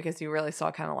interesting because you really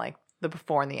saw kind of like the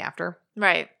before and the after.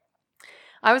 Right.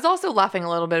 I was also laughing a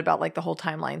little bit about like the whole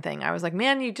timeline thing. I was like,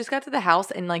 man, you just got to the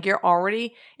house and like you're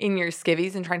already in your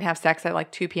skivvies and trying to have sex at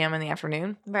like 2 p.m. in the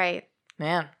afternoon. Right.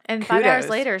 Man. And kudos. 5 hours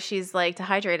later, she's like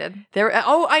dehydrated.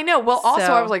 Oh, I know. Well, also,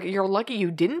 So- I was like, you're lucky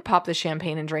you didn't pop the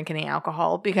champagne and drink any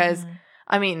alcohol because,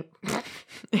 I mean,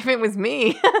 if it was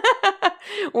me,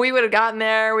 we would have gotten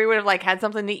there. We would have like had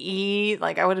something to eat.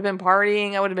 Like I would have been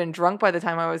partying. I would have been drunk by the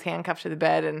time I was handcuffed to the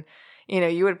bed. And, you know,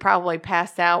 you would have probably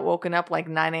passed out, woken up like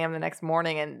 9 a.m. the next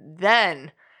morning. And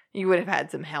then you would have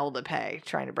had some hell to pay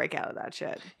trying to break out of that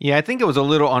shit. Yeah, I think it was a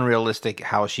little unrealistic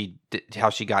how she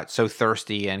got so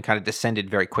thirsty and kind of descended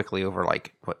very quickly over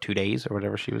like 2 days or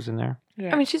whatever she was in there.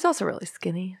 Yeah. I mean, she's also really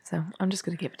skinny. So I'm just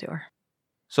going to give it to her.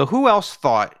 So who else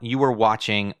thought you were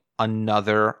watching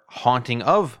another Haunting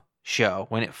of show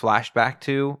when it flashed back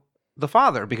to the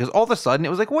father? Because all of a sudden it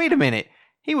was like, wait a minute.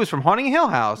 He was from Haunting of Hill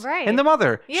House. Right. And the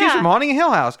mother. She's Yeah. from Haunting of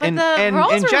Hill House. But and the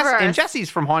roles and reversed. Jessie's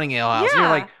from Haunting of Hill House. And you're Yeah.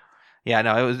 like, yeah,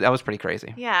 no, that was pretty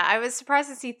crazy. Yeah, I was surprised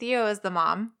to see Theo as the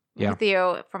mom. Yeah.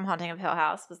 Theo from Haunting of Hill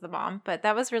House was the mom, but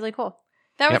that was really cool.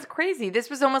 That Yep. was crazy. This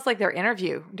was almost like their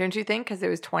interview, don't you think? Because it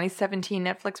was 2017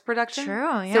 Netflix production.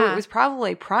 True, yeah. So it was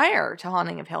probably prior to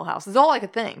Haunting of Hill House, is all I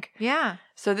could think. Yeah.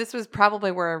 So this was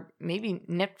probably where maybe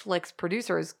Netflix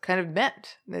producers kind of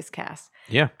met this cast.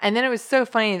 Yeah. And then it was so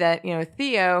funny that, you know,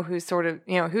 Theo, who's sort of,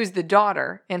 you know, who's the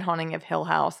daughter in Haunting of Hill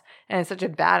House and is such a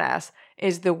badass,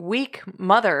 is the weak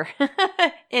mother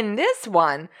in this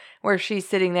one where she's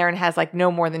sitting there and has like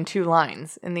no more than 2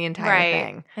 lines in the entire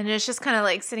thing. And it's just kind of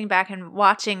like sitting back and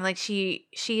watching, like she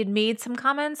had made some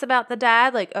comments about the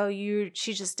dad, like, oh,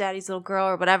 she's just daddy's little girl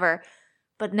or whatever,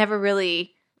 but never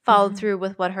really followed through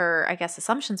with what her, I guess,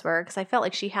 assumptions were, because I felt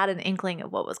like she had an inkling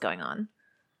of what was going on.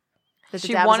 That the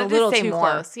She dad wanted was a little to say too more.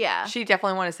 close. Yeah. She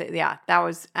definitely wanted to say, yeah, that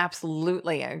was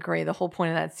absolutely, I agree, the whole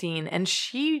point of that scene. And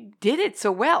she did it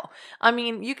so well. I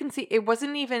mean, you can see, it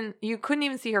wasn't even, you couldn't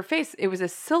even see her face. It was a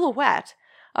silhouette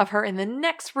of her in the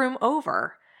next room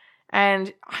over.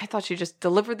 And I thought she just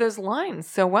delivered those lines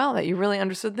so well that you really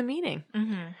understood the meaning.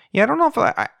 Mm-hmm. Yeah, I don't know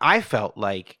if I felt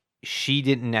like she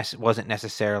wasn't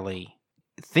necessarily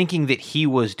thinking that he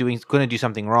was going to do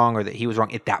something wrong or that he was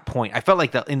wrong at that point. I felt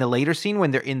like in the later scene when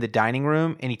they're in the dining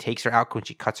room and he takes her out when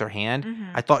she cuts her hand,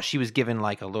 I thought she was given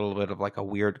like a little bit of like a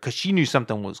weird, because she knew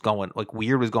something was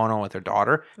weird was going on with her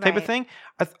daughter type of thing.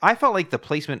 I felt like the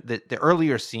placement, the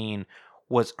earlier scene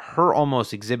was her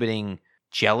almost exhibiting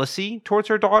jealousy towards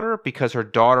her daughter because her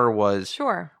daughter was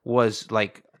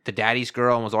like the daddy's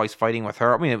girl and was always fighting with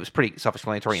her. I mean, it was pretty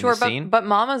self-explanatory in the scene. But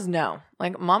mamas know.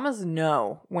 Like, mamas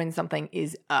know when something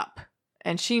is up.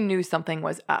 And she knew something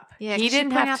was up. Yeah, he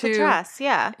didn't have to the dress.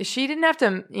 Yeah. She didn't have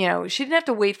to, she didn't have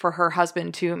to wait for her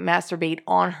husband to masturbate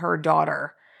on her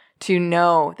daughter to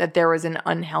know that there was an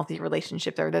unhealthy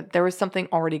relationship there, that there was something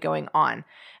already going on.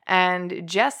 And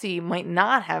Jessie might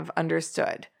not have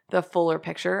understood the fuller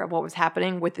picture of what was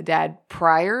happening with the dad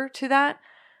prior to that.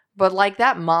 But like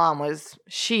that mom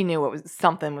she knew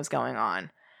something was going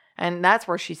on. And that's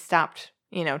where she stopped,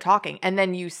 talking. And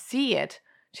then you see it,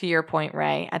 to your point,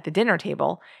 Ray, at the dinner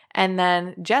table. And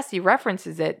then Jessie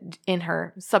references it in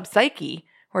her subpsyche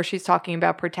where she's talking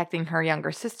about protecting her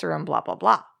younger sister and blah, blah,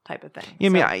 blah type of thing.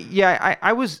 Yeah,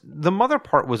 I was, the mother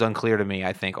part was unclear to me,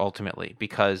 I think, ultimately,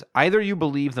 because either you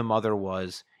believe the mother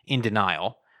was in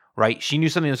denial, right? She knew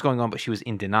something was going on, but she was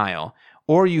in denial.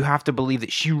 Or you have to believe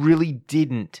that she really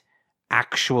didn't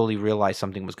actually realize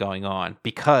something was going on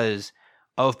because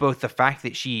of both the fact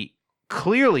that she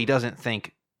clearly doesn't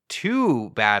think too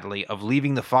badly of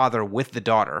leaving the father with the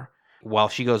daughter while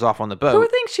she goes off on the boat. Who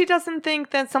thinks she doesn't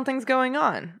think that something's going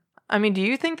on? I mean, do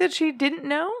you think that she didn't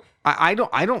know? I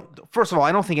don't. First of all,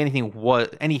 I don't think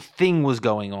anything was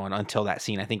going on until that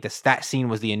scene. I think that scene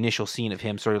was the initial scene of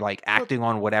him sort of like acting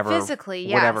on whatever physically,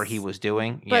 yes. whatever he was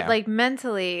doing. But like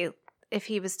mentally, if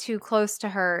he was too close to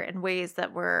her in ways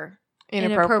that were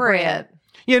inappropriate.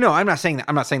 Yeah, no, I'm not saying that.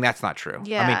 I'm not saying that's not true.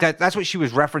 Yeah. I mean, that's what she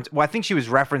was referencing. Well, I think she was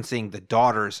referencing the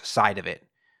daughter's side of it.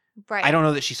 Right. I don't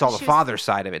know that she saw the father's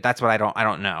side of it. That's what I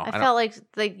don't know. I felt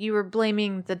like you were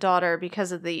blaming the daughter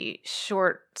because of the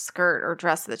short skirt or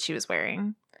dress that she was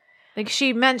wearing. Like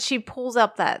she pulls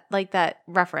up that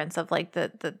reference of like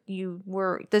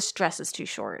this dress is too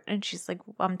short, and she's like,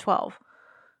 I'm 12.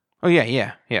 Oh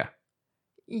yeah.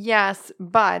 Yes,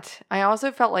 but I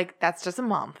also felt like that's just a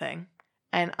mom thing.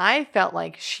 And I felt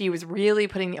like she was really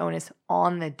putting the onus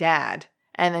on the dad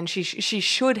And then she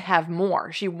should have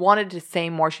more. She wanted to say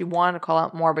more. She wanted to call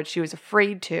out more, but she was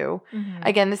afraid to. Mm-hmm.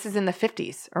 Again, this is in the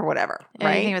 50s or whatever,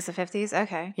 right? You think it was the 50s?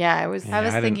 Okay. Yeah, it was. I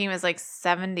was I thinking it was like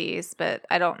 70s, but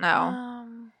I don't know.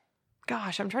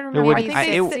 Gosh, I'm trying to It remember. I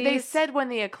wouldn't- think they said when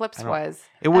the eclipse was.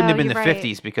 It wouldn't have been you're the right.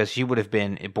 50s because she would have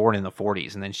been born in the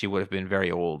 40s, and then she would have been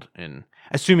very old. And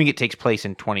assuming it takes place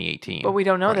in 2018, But we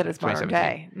don't know that it's modern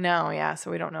 2017. day. No, yeah, so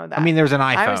we don't know that. I mean, there's an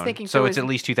iPhone, I was thinking so it it's was- at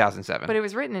least 2007. but it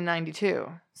was written in 92,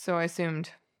 so I assumed.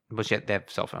 But yet they have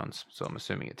cell phones, so I'm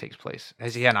assuming it takes place.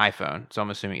 Has he had an iPhone? So I'm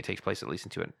assuming it takes place at least in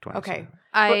 2007. Okay.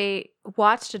 I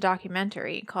watched a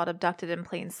documentary called Abducted in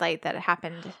Plain Sight that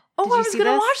happened. Oh, Did I you was see going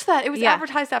to this? watch that. It was Yeah.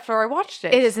 advertised after I watched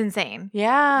it. It is insane.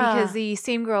 Yeah. Because the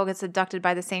same girl gets abducted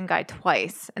by the same guy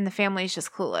twice, and the family is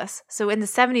just clueless. So in the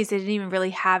 70s, they didn't even really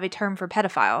have a term for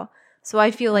pedophile. So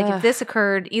I feel like if this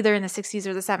occurred either in the 60s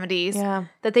or the 70s, Yeah.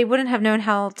 that they wouldn't have known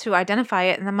how to identify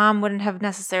it, and the mom wouldn't have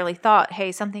necessarily thought,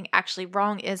 hey, something actually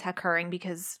wrong is occurring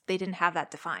because they didn't have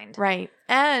that defined. Right.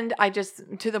 And I just,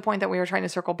 to the point that we were trying to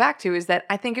circle back to, is that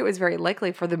I think it was very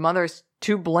likely for the mothers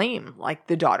to blame, like,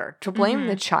 the daughter, to blame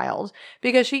the child,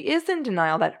 because she is in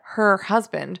denial that her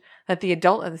husband, that the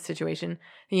adult of the situation,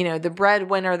 you know, the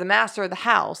breadwinner, the master of the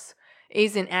house,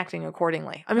 isn't acting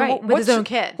accordingly. I mean, Right, with his own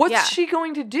kid. What's Yeah. she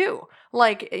going to do?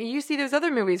 Like, you see those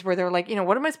other movies where they're like, you know,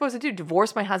 what am I supposed to do?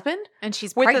 Divorce my husband? And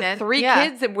she's With pregnant. the 3 Yeah.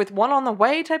 kids and with one on the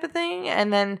way type of thing?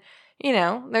 And then, you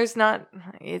know, there's not,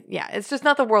 it's just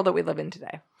not the world that we live in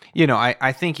today. You know,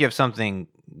 I think you have something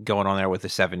going on there with the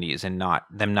 70s and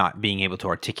not being able to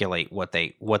articulate what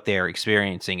they're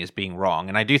experiencing as being wrong.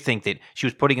 And I do think that she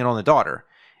was putting it on the daughter,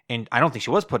 and I don't think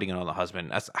she was putting it on the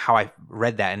husband. That's how I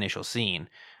read that initial scene.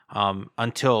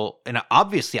 Until, and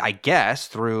obviously, I guess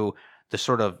through the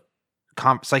sort of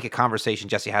psychic conversation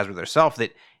Jessie has with herself,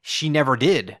 that she never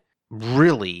did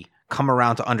really come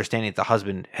around to understanding that the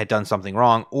husband had done something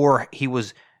wrong, or he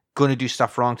was going to do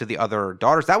stuff wrong to the other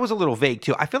daughters. That was a little vague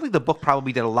too. I feel like the book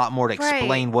probably did a lot more to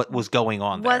explain what was going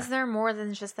on there. Was there more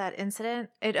than just that incident?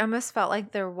 It almost felt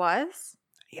like there was.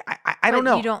 Yeah, I don't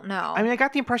know. You don't know. I mean, I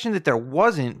got the impression that there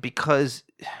wasn't because.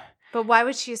 But why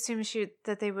would she assume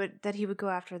that he would go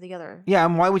after the other? Yeah,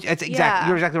 and why would you? It's exactly. Yeah.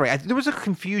 You're exactly right. There was a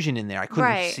confusion in there. I couldn't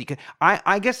Right. see.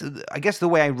 I guess the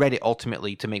way I read it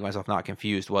ultimately to make myself not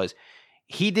confused was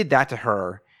he did that to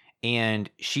her, and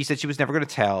she said she was never going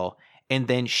to tell, and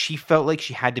then she felt like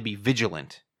she had to be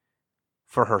vigilant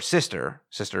for her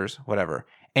sisters, whatever.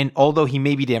 And although he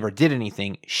maybe never did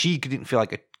anything, she didn't feel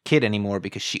like a kid anymore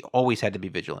because she always had to be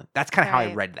vigilant. That's kind of how I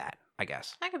Right. read that, I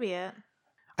guess. That could be it.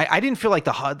 I didn't feel like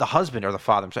the husband or the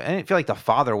father. I didn't feel like the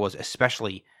father was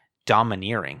especially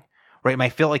domineering, right? I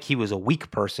feel like he was a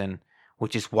weak person,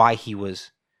 which is why he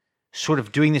was sort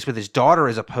of doing this with his daughter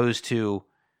as opposed to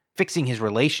fixing his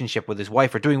relationship with his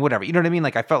wife or doing whatever. You know what I mean?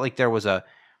 Like I felt like there's a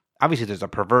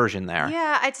perversion there.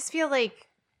 Yeah, I just feel like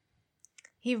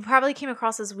he probably came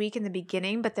across as weak in the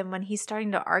beginning, but then when he's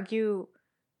starting to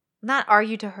not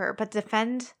argue to her, but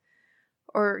defend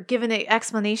or give an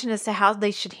explanation as to how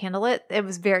they should handle it, it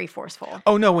was very forceful.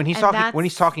 Oh no, when he's And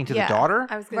talking to the yeah. daughter.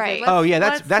 I was gonna Right. say, Oh yeah,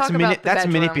 let's that's talk about the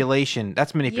bedroom. manipulation.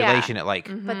 That's manipulation at like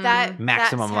But that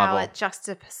Maximum that's how level. it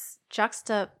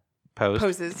juxtaposed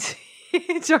pose.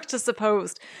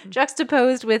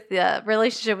 juxtaposed with the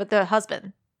relationship with the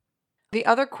husband. The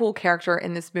other cool character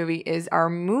in this movie is our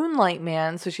Moonlight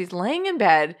Man. So she's laying in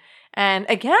bed, and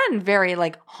again, very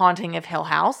like haunting of Hill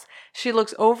House. She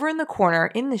looks over in the corner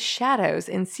in the shadows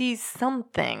and sees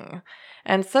something.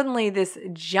 And suddenly this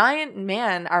giant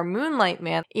man, our Moonlight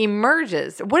Man,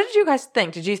 emerges. What did you guys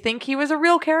think? Did you think he was a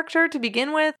real character to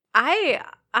begin with? I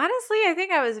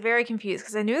think I was very confused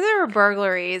because I knew there were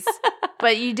burglaries,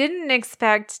 but you didn't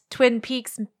expect Twin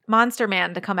Peaks Monster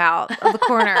Man to come out of the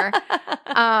corner.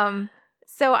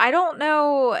 So I don't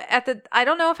know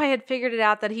if I had figured it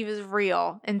out that he was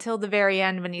real until the very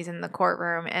end when he's in the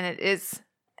courtroom and it is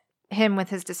him with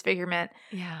his disfigurement.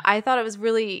 Yeah. I thought it was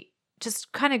really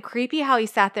just kind of creepy how he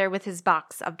sat there with his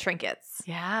box of trinkets.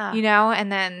 Yeah. You know,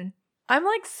 and then I'm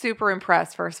like super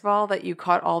impressed, first of all, that you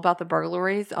caught all about the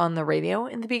burglaries on the radio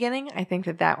in the beginning. I think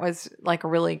that was like a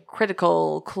really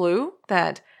critical clue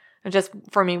that just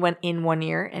for me went in one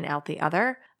ear and out the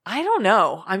other. I don't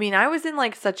know. I mean, I was in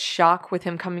like such shock with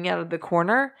him coming out of the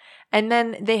corner. And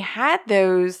then they had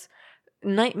those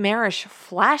nightmarish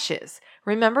flashes.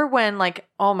 Remember when like,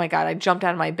 oh my God, I jumped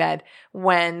out of my bed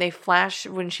when they flash,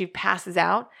 when she passes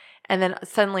out. And then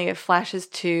suddenly it flashes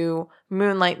to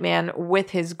Moonlight Man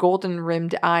with his golden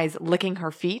rimmed eyes licking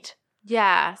her feet.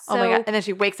 yeah. So Oh my God. And then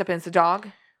she wakes up and it's a dog.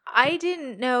 I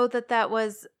didn't know that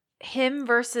was him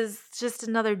versus just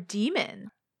another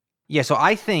demon. Yeah, so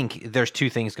I think there's two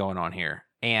things going on here.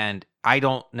 And I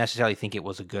don't necessarily think it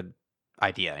was a good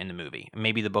idea in the movie.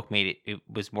 Maybe the book made it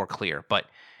was more clear. But,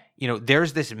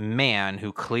 there's this man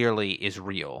who clearly is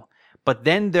real. But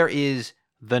then there is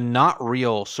the not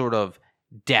real sort of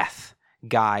death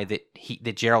guy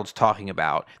that Gerald's talking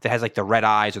about that has like the red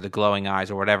eyes or the glowing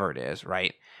eyes or whatever it is,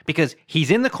 right? Because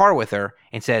he's in the car with her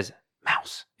and says,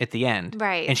 "Mouse," at the end.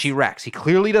 Right. And she wrecks. He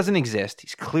clearly doesn't exist.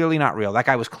 He's clearly not real. That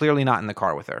guy was clearly not in the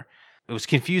car with her. It was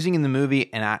confusing in the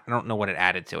movie, and I don't know what it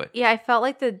added to it. Yeah, I felt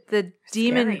like the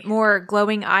demon, more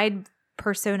glowing-eyed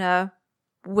persona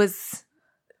was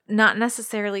not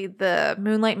necessarily the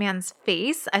Moonlight Man's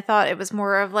face. I thought it was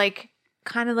more of like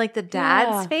kind of like the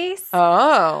dad's face.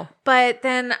 Oh. But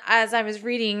then as I was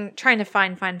reading, trying to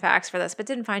find facts for this, but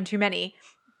didn't find too many,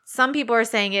 some people are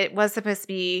saying it was supposed to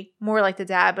be more like the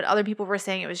dad, but other people were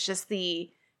saying it was just the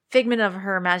figment of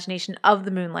her imagination of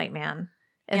the Moonlight Man.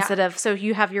 Instead of, so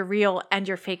you have your real and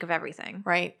your fake of everything.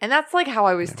 Right. And that's like how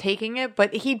I was taking it,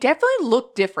 but he definitely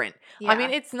looked different. Yeah. I mean,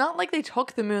 it's not like they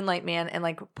took the Moonlight Man and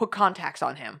like put contacts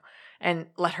on him and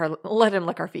let him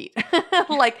lick her feet.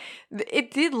 Like,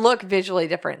 it did look visually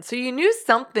different. So you knew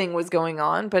something was going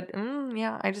on, but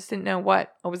I just didn't know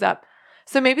what was up.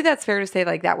 So maybe that's fair to say,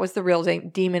 like, that was the real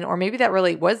demon, or maybe that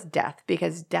really was Death,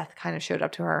 because Death kind of showed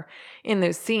up to her in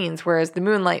those scenes, whereas the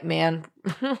Moonlight Man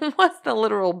was the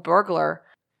literal burglar.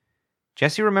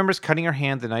 Jessie remembers cutting her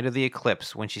hand the night of the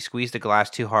eclipse when she squeezed a glass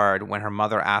too hard when her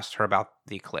mother asked her about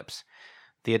the eclipse.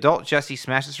 The adult Jessie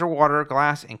smashes her water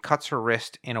glass and cuts her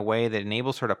wrist in a way that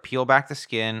enables her to peel back the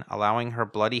skin, allowing her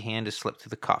bloody hand to slip through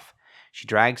the cuff. She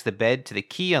drags the bed to the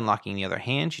key, unlocking the other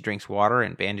hand. She drinks water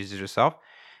and bandages herself,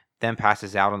 then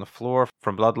passes out on the floor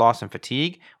from blood loss and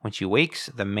fatigue. When she wakes,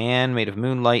 the man made of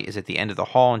moonlight is at the end of the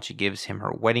hall, and she gives him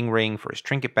her wedding ring for his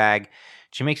trinket bag.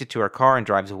 She makes it to her car and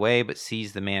drives away, but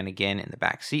sees the man again in the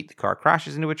back seat. The car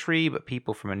crashes into a tree, but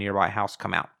people from a nearby house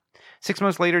come out. 6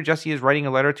 months later, Jessie is writing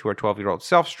a letter to her 12-year-old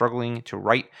self, struggling to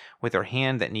write with her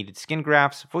hand that needed skin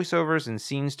grafts. Voiceovers and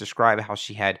scenes describe how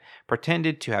she had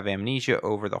pretended to have amnesia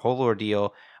over the whole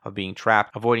ordeal of being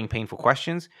trapped, avoiding painful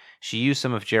questions. She used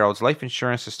some of Gerald's life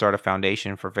insurance to start a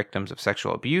foundation for victims of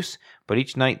sexual abuse, but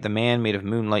each night the man made of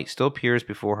moonlight still appears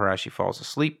before her as she falls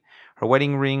asleep. Her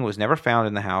wedding ring was never found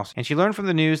in the house, and she learned from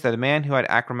the news that a man who had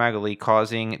acromegaly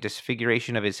causing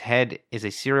disfiguration of his head is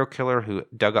a serial killer who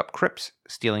dug up crypts,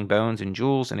 stealing bones and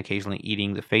jewels, and occasionally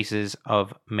eating the faces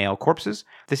of male corpses.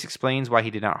 This explains why he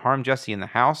did not harm Jessie in the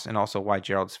house, and also why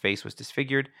Gerald's face was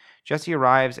disfigured. Jessie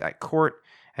arrives at court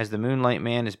as the Moonlight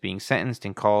Man is being sentenced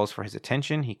and calls for his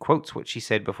attention. He quotes what she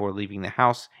said before leaving the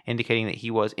house, indicating that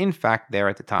he was in fact there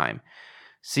at the time.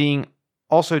 Seeing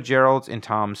also Gerald's and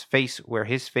Tom's face where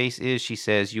his face is, she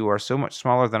says, "You are so much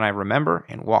smaller than I remember,"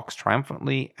 and walks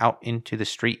triumphantly out into the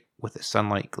street with the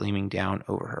sunlight gleaming down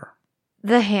over her.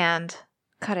 The hand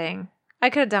cutting. I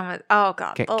could have done with, oh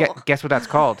God. Guess what that's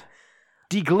called?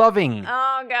 Degloving.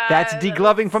 Oh God. That's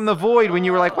degloving from the void when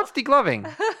you were like, what's degloving?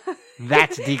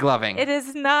 That's degloving. It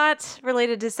is not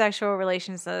related to sexual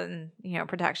relations and,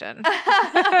 protection.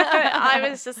 I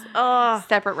was just,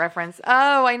 Separate reference.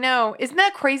 Oh, I know. Isn't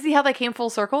that crazy how that came full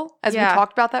circle? As we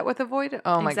talked about that with the void?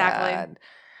 Oh my God.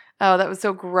 Oh, that was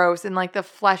so gross. And like the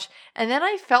flesh. And then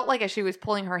I felt like as she was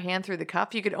pulling her hand through the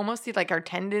cuff, you could almost see like her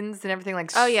tendons and everything like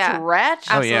stretch.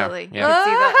 Absolutely. Yeah. You could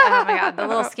see that. Oh my God. The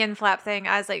little skin flap thing.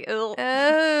 I was like, ugh.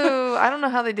 Oh, I don't know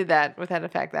how they did that with that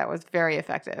effect. That was very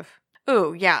effective.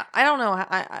 Oh, yeah. I don't know.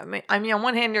 I mean, on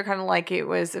one hand, you're kind of like it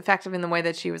was effective in the way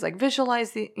that she was like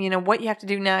visualize the, what you have to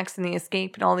do next and the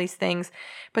escape and all these things.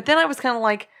 But then I was kind of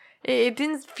like, it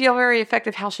didn't feel very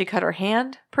effective how she cut her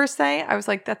hand per se. I was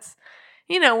like, that's,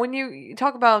 when you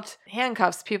talk about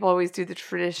handcuffs, people always do the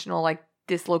traditional like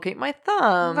dislocate my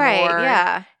thumb. Right, or,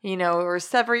 yeah. Or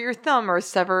sever your thumb or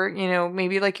sever,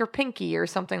 maybe like your pinky or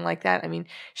something like that. I mean,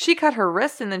 she cut her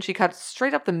wrist and then she cut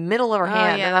straight up the middle of her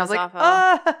hand. Yeah, and I was like,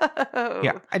 awful. oh.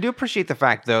 Yeah, I do appreciate the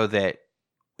fact, though, that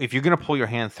if you're going to pull your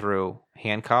hand through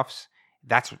handcuffs,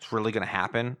 that's what's really going to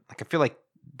happen. Like, I feel like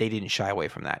they didn't shy away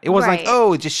from that. It wasn't like,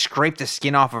 oh, it just scraped the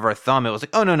skin off of her thumb. It was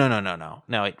like, oh, no.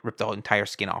 No, it ripped the whole entire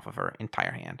skin off of her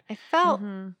entire hand. I felt,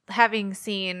 having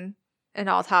seen an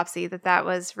autopsy, that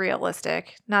was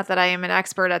realistic. Not that I am an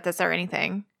expert at this or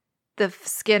anything. The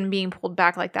skin being pulled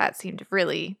back like that seemed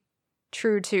really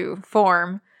true to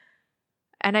form.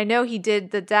 And I know he did,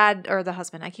 the dad, or the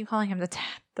husband, I keep calling him the dad.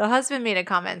 The husband made a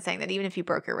comment saying that even if you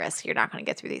broke your wrist, you're not going to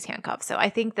get through these handcuffs. So I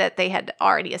think that they had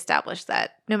already established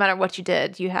that no matter what you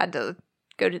did, you had to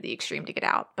go to the extreme to get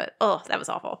out. But, that was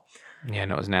awful. Yeah,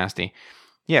 no, it was nasty.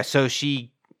 Yeah, so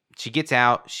she gets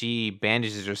out, she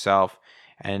bandages herself,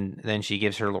 and then she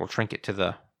gives her little trinket to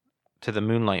the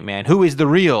Moonlight Man, who is the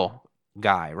real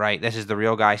guy, right? This is the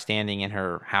real guy standing in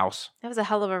her house. That was a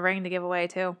hell of a ring to give away,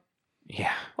 too.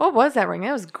 Yeah. What was that ring?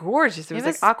 That was gorgeous. It was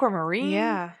like aquamarine.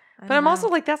 Yeah. But I'm also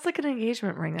like, that's like an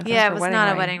engagement ring. That's Yeah, her it was wedding not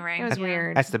a ring. wedding ring. It was Yeah.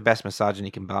 weird. That's the best misogyny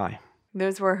you can buy.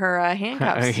 Those were her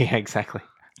handcuffs. Yeah, exactly.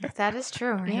 That is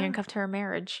true. Her Yeah. handcuffed to her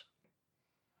marriage.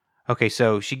 Okay,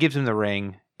 so she gives him the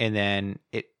ring, and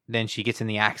then she gets in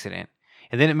the accident.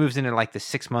 And then it moves into like the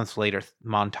 6 months later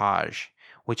montage,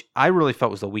 which I really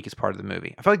felt was the weakest part of the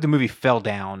movie. I felt like the movie fell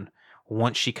down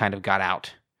once she kind of got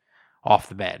out off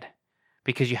the bed.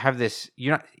 Because you have this,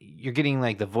 you're getting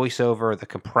like the voiceover, the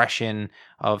compression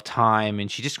of time,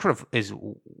 and she just sort of is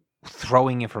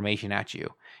throwing information at you.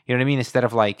 You know what I mean? Instead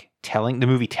of like telling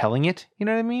it, you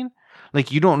know what I mean?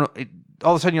 Like you don't know,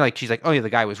 all of a sudden you're like, she's like, oh yeah, the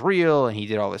guy was real and he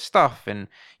did all this stuff. And,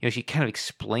 she kind of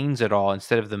explains it all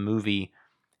instead of the movie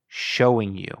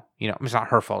showing you, it's not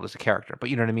her fault as a character, but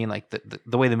you know what I mean? Like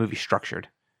the way the movie's structured.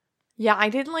 Yeah, I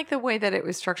didn't like the way that it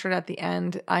was structured at the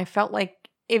end. I felt like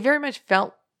it very much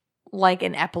felt like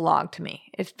an epilogue to me.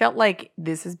 It felt like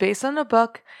this is based on a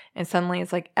book and suddenly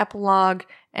it's like epilogue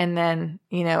and then,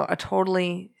 a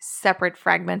totally separate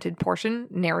fragmented portion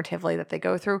narratively that they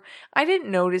go through. I didn't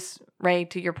notice, Ray,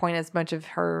 to your point, as much of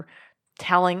her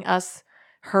telling us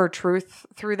her truth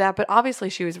through that, but obviously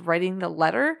she was writing the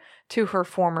letter to her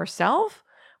former self,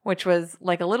 which was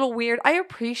like a little weird. I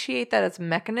appreciate that as a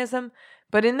mechanism,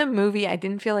 but in the movie, I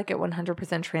didn't feel like it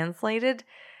 100% translated.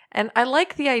 And I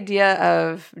like the idea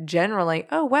of generally,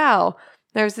 oh, wow,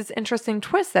 there's this interesting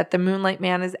twist that the Moonlight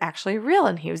Man is actually real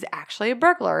and he was actually a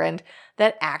burglar. And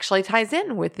that actually ties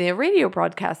in with the radio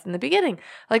broadcast in the beginning.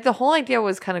 Like the whole idea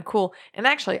was kind of cool. And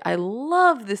actually, I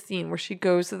love the scene where she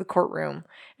goes to the courtroom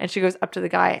and she goes up to the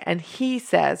guy and he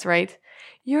says, right,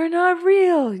 you're not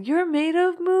real. You're made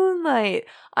of moonlight.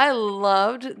 I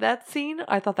loved that scene.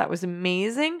 I thought that was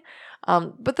amazing.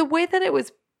 But the way that it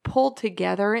was pulled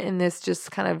together in this just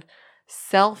kind of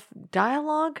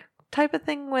self-dialogue type of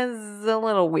thing was a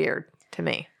little weird to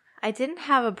me. I didn't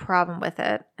have a problem with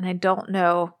it, and I don't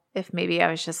know if maybe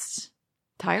I was just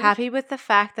Tired? happy with the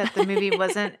fact that the movie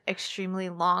wasn't extremely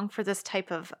long for this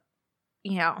type of,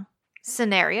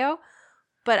 scenario,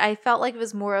 but I felt like it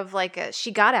was more of like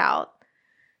she got out,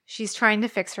 she's trying to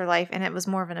fix her life, and it was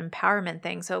more of an empowerment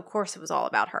thing, so of course it was all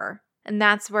about her. And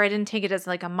that's where I didn't take it as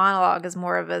like a monologue, as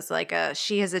more of as like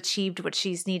she has achieved what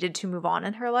she's needed to move on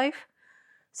in her life.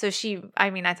 So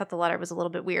I thought the letter was a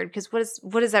little bit weird because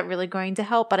what is that really going to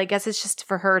help? But I guess it's just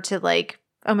for her to like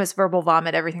almost verbal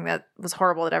vomit everything that was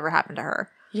horrible that ever happened to her.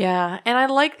 Yeah. And I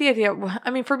like the idea. I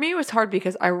mean, for me, it was hard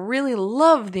because I really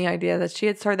loved the idea that she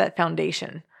had started that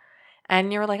foundation.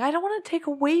 And you're like, I don't want to take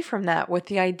away from that with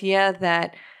the idea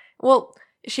that, well,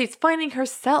 she's finding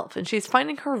herself and she's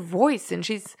finding her voice and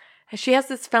she has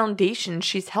this foundation.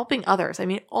 She's helping others. I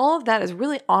mean, all of that is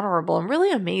really honorable and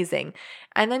really amazing.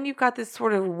 And then you've got this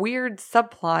sort of weird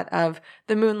subplot of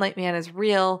the Moonlight Man is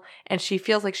real and she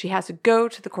feels like she has to go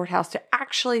to the courthouse to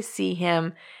actually see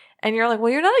him. And you're like,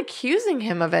 well, you're not accusing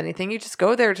him of anything. You just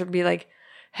go there to be like,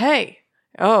 hey,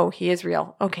 oh, he is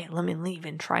real. Okay, let me leave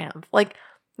in triumph. Like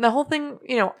the whole thing,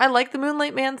 I like the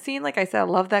Moonlight Man scene. Like I said, I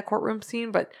love that courtroom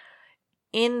scene, but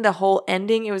in the whole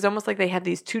ending, it was almost like they had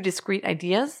these two discrete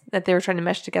ideas that they were trying to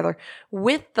mesh together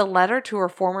with the letter to her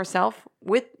former self,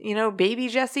 with, baby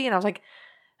Jessie. And I was like,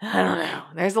 I don't know.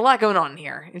 There's a lot going on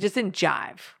here. It just didn't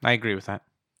jive. I agree with that.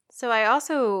 So I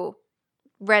also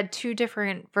read two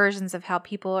different versions of how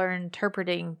people are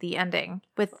interpreting the ending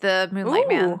with the Moonlight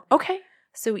Man. Okay.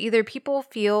 So either people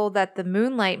feel that the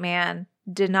Moonlight Man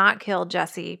did not kill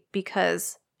Jessie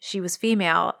because she was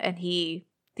female and he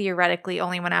theoretically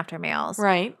only went after males.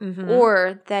 Right. Mm-hmm.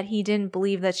 Or that he didn't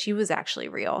believe that she was actually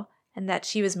real and that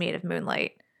she was made of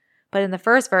moonlight. But in the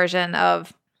first version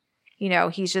of,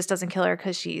 he just doesn't kill her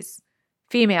because she's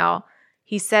female,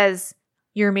 he says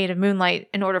you're made of moonlight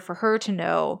in order for her to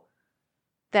know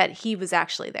that he was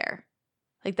actually there.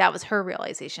 Like that was her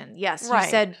realization. Yes, right. You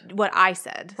said what I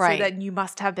said. Right. So that you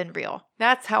must have been real.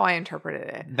 That's how I interpreted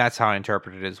it. That's how I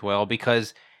interpreted it as well,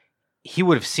 because he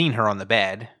would have seen her on the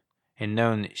bed and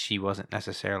known that she wasn't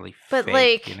necessarily but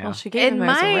fake, well, she gave him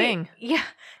as a ring. Yeah,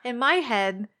 in my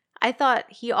head, I thought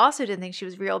he also didn't think she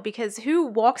was real because who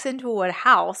walks into a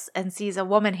house and sees a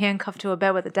woman handcuffed to a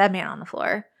bed with a dead man on the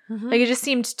floor? Mm-hmm. Like it just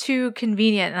seemed too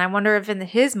convenient, and I wonder if in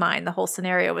his mind the whole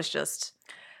scenario was just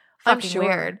fucking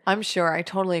weird. I'm sure. I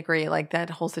totally agree. Like that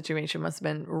whole situation must have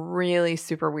been really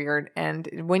super weird. And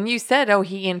when you said, oh,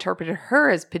 he interpreted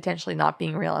her as potentially not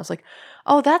being real, I was like,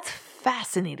 oh, that's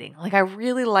fascinating. Like I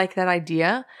really like that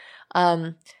idea.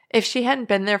 If she hadn't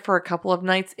been there for a couple of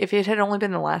nights, if it had only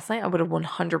been the last night, I would have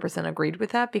 100% agreed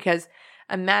with that because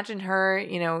imagine her,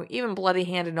 even bloody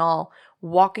hand and all,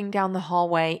 walking down the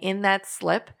hallway in that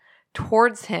slip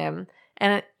towards him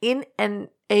and in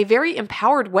a very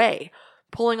empowered way,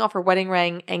 pulling off her wedding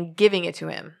ring and giving it to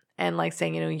him and like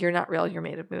saying, you're not real, you're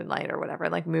made of moonlight or whatever,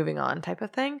 like moving on type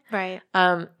of thing. Right.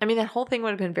 I mean, that whole thing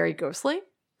would have been very ghostly.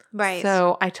 Right.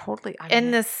 So I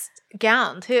in this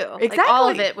gown too. Exactly. Like all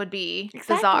of it would be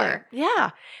bizarre. Yeah.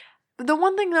 The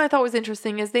one thing that I thought was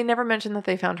interesting is they never mentioned that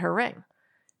they found her ring.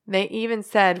 They even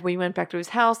said we went back to his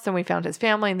house and we found his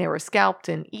family and they were scalped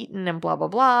and eaten and blah, blah,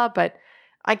 blah. But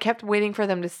I kept waiting for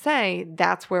them to say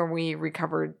that's where we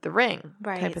recovered the ring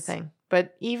type of thing.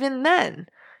 But even then,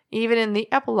 even in the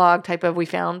epilogue type of we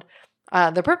found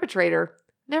the perpetrator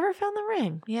never found the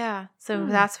ring. Yeah. So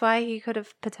that's why he could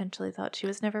have potentially thought she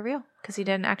was never real because he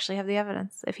didn't actually have the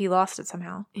evidence if he lost it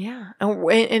somehow. Yeah.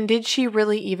 And did she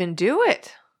really even do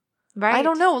it? Right. I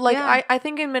don't know. Like, I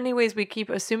think in many ways we keep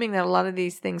assuming that a lot of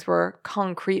these things were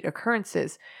concrete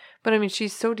occurrences. But I mean,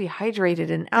 she's so dehydrated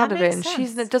and out of it, and she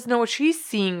doesn't know what she's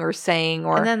seeing or saying,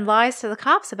 and then lies to the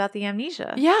cops about the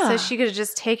amnesia. Yeah. So she could have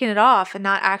just taken it off and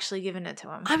not actually given it to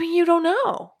him. I mean, you don't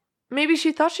know. Maybe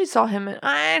she thought she saw him.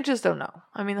 I just don't know.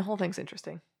 I mean, the whole thing's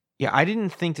interesting. Yeah, I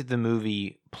didn't think that the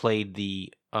movie played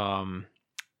the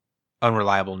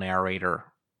unreliable narrator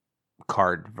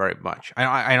card very much.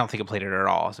 I don't think it played it at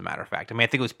all, as a matter of fact. I mean, I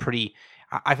think it was pretty...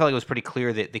 I felt like it was pretty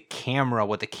clear that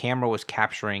what the camera was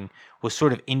capturing was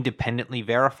sort of independently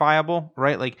verifiable,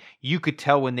 right? Like, you could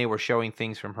tell when they were showing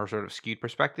things from her sort of skewed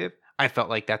perspective. I felt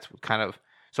like that's kind of...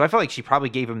 So I felt like she probably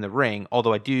gave him the ring,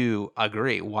 although I do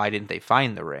agree, why didn't they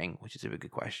find the ring? Which is a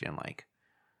good question. Like,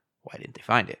 why didn't they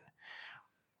find it?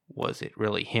 Was it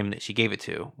really him that she gave it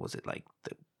to? Was it like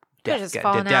the death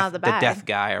guy, the death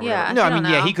guy or whatever? No, I mean,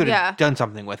 yeah, he could have done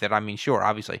something with it. I mean, sure,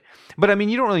 obviously. But I mean,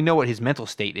 you don't really know what his mental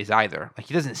state is either. Like,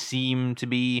 he doesn't seem to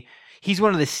be... He's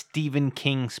one of the Stephen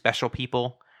King special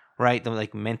people, right? The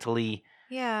like mentally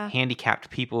handicapped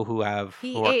people who are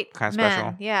ate kind of men.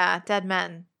 special. Yeah, dead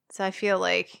men. So I feel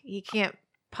like he can't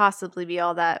possibly be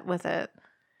all that with it.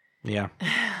 Yeah.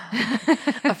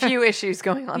 A few issues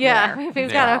going on there. Yeah,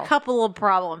 we've got a couple of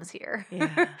problems here.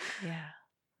 Yeah.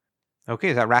 Okay,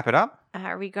 does that wrap it up?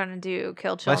 Are we going to do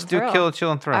kill, chill, Let's and do thrill? kill,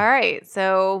 chill, and thrill. All right.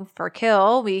 So for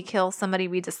kill, we kill somebody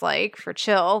we dislike. For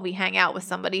chill, we hang out with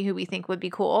somebody who we think would be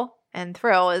cool. And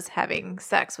thrill is having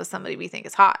sex with somebody we think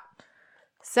is hot.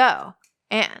 So,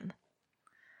 Anne.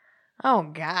 Oh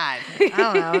God, I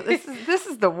don't know. This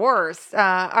is the worst. All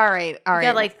right. We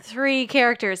got like 3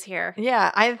 characters here.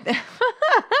 Yeah,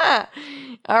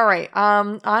 all right.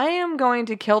 I am going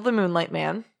to kill the Moonlight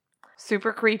Man.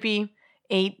 Super creepy.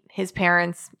 Ate his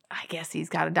parents. I guess he's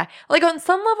got to die. Like, on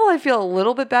some level, I feel a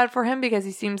little bit bad for him because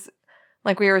he seems,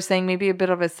 like we were saying, maybe a bit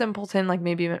of a simpleton, like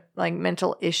maybe like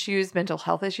mental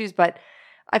health issues. But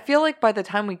I feel like by the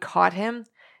time we caught him,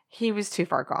 he was too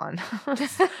far gone.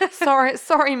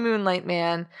 Sorry, Moonlight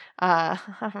Man.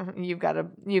 You've got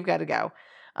to go.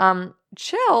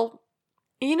 Chill.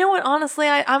 You know what? Honestly,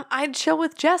 I'd chill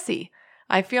with Jessie.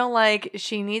 I feel like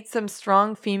she needs some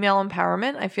strong female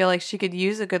empowerment. I feel like she could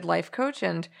use a good life coach,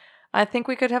 and I think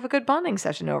we could have a good bonding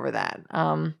session over that.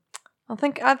 I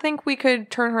think we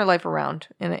could turn her life around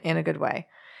in a good way.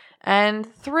 And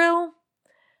thrill.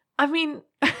 I mean,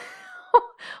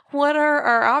 what are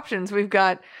our options? We've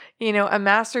got, a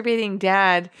masturbating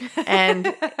dad and,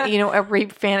 a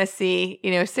rape fantasy,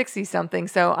 60-something.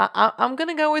 So I'm going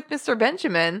to go with Mr.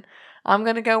 Benjamin. I'm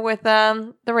going to go with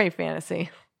the rape fantasy.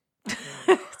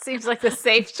 Seems like the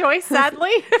safe choice,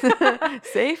 sadly.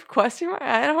 Safe? Question mark?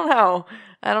 I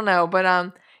don't know. But,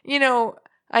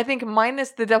 I think minus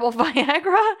the double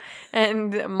Viagra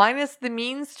and minus the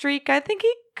mean streak, I think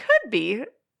he could be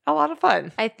a lot of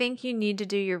fun. I think you need to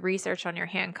do your research on your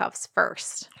handcuffs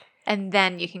first, and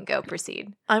then you can go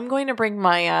proceed. I'm going to bring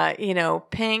my,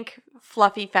 pink,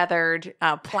 fluffy, feathered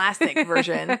plastic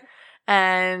version.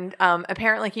 And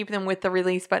apparently keep them with the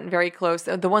release button very close.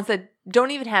 The ones that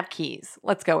don't even have keys.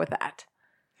 Let's go with that.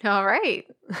 All right.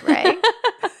 Right.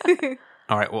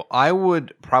 All right. Well, I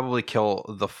would probably kill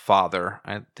the father.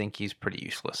 I think he's pretty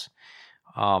useless.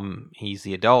 He's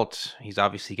the adult. He's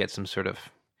obviously got something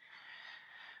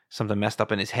messed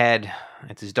up in his head.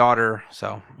 It's his daughter,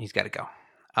 so he's got to go.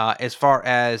 As far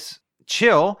as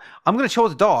chill, I'm going to chill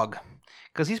with the dog.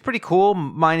 Because he's pretty cool,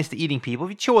 minus the eating people. If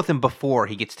you chill with him before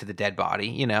he gets to the dead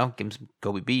body, give him some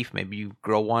Kobe beef. Maybe you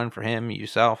grill one for him,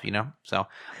 yourself, So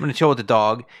I'm going to chill with the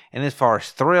dog. And as far as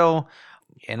thrill,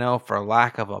 for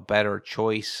lack of a better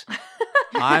choice,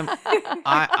 I'm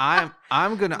gonna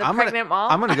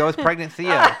go with pregnant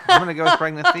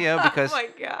Theo. Because oh my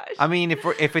gosh. I mean,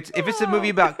 if it's a movie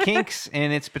about kinks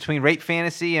and it's between rape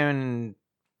fantasy and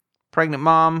pregnant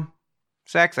mom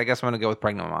sex. I guess I'm going to go with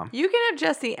pregnant mom. You can have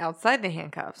Jessie outside the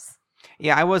handcuffs.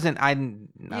 Yeah, I wasn't.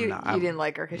 You didn't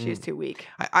like her because she was too weak.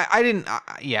 I didn't.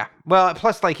 Yeah. Well,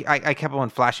 plus, like, I kept on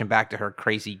flashing back to her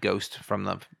crazy ghost from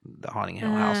the Haunting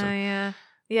Hill House.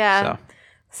 Yeah.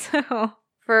 So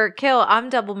for kill, I'm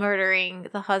double murdering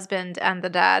the husband and the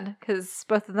dad because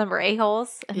both of them are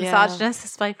a-holes and misogynists,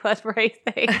 despite what Ray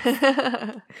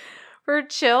thinks. For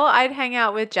chill, I'd hang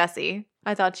out with Jessie.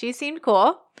 I thought she seemed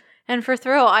cool. And for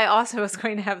thrill, I also was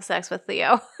going to have sex with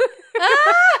Theo.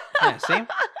 Yeah, see?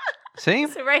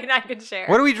 So Ray and I could share.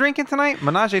 What are we drinking tonight?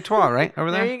 Menage a trois, right? Over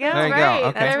there? There you go. There you Right. go.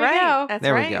 Okay. There we go. That's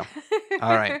There right. we go.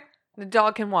 All right. The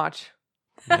dog can watch.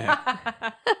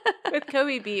 Yeah. With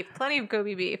Kobe beef. Plenty of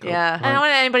Kobe beef. Yeah. I don't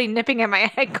want anybody nipping at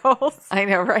my ankles. I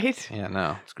know, right? Yeah,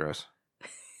 no, it's gross.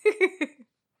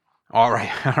 All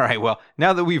right. Well,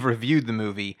 now that we've reviewed the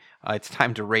movie, it's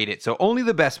time to rate it. So only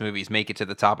the best movies make it to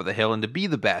the top of the hill, and to be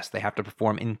the best, they have to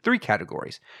perform in 3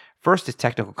 categories. First is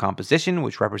technical composition,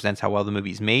 which represents how well the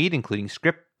movie is made, including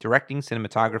script, directing,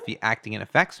 cinematography, acting, and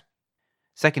effects.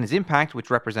 Second is impact, which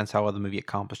represents how well the movie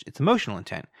accomplished its emotional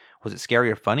intent. Was it scary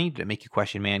or funny? Did it make you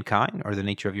question mankind or the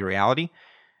nature of your reality?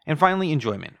 And finally,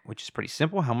 enjoyment, which is pretty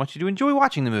simple. How much did you enjoy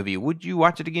watching the movie? Would you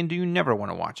watch it again? Do you never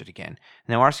want to watch it again?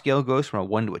 Now, our scale goes from a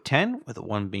 1 to a 10, with a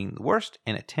 1 being the worst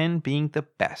and a 10 being the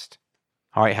best.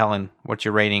 All right, Helen, what's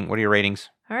your rating? What are your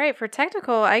ratings? All right, for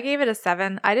technical, I gave it a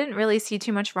 7. I didn't really see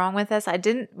too much wrong with this. I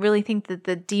didn't really think that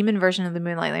the demon version of the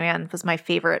Moonlight Man was my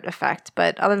favorite effect,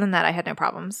 but other than that, I had no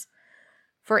problems.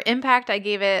 For impact, I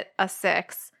gave it a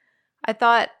 6. I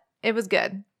thought it was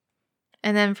good.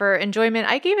 And then for enjoyment,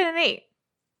 I gave it an 8.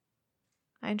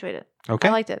 I enjoyed it. Okay.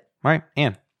 I liked it. All right,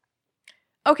 Anne.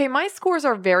 Okay, my scores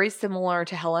are very similar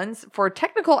to Helen's. For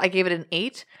technical, I gave it an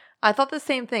 8. I thought the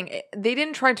same thing. They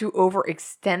didn't try to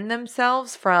overextend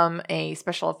themselves from a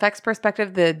special effects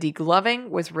perspective. The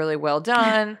degloving was really well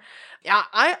done.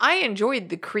 I enjoyed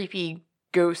the creepy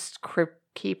ghost crypt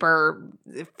keeper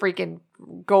freaking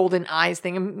golden eyes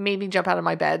thing. It made me jump out of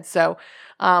my bed. So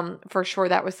for sure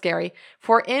that was scary.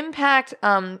 For impact,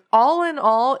 all in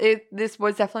all, this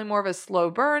was definitely more of a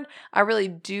slow burn. I really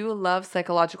do love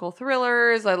psychological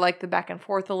thrillers. I like the back and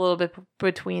forth a little bit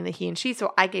between the he and she.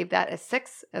 So I gave that a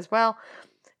 6 as well.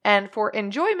 And for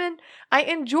enjoyment, I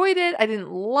enjoyed it. I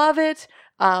didn't love it.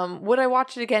 Would I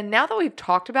watch it again? Now that we've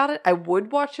talked about it, I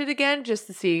would watch it again just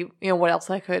to see, what else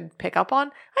I could pick up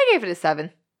on. I gave it a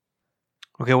 7.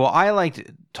 Okay, well, I liked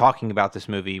talking about this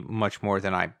movie much more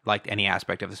than I liked any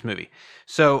aspect of this movie.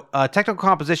 So, technical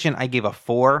composition, I gave a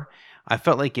 4. I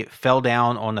felt like it fell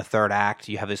down on the third act.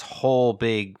 You have this whole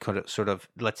big sort of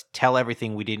let's tell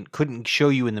everything we couldn't show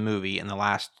you in the movie in the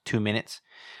last 2 minutes.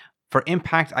 For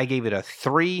impact, I gave it a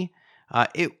 3.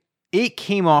 It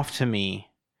came off to me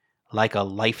like a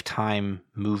Lifetime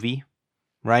movie,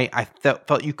 right? I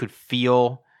felt you could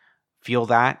feel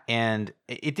that, and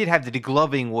it did have the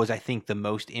degloving was, I think, the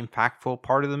most impactful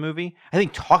part of the movie. I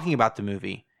think talking about the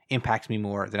movie impacts me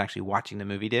more than actually watching the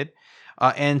movie did.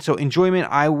 And so enjoyment,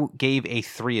 I gave a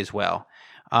 3 as well.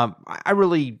 I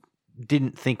really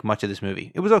didn't think much of this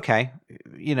movie. It was okay,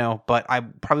 but I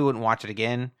probably wouldn't watch it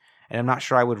again. And I'm not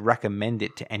sure I would recommend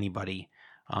it to anybody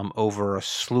over a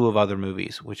slew of other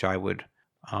movies, which I would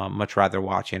much rather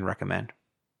watch and recommend.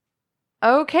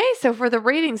 Okay, so for the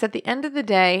ratings at the end of the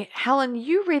day, Helen,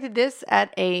 you rated this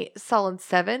at a solid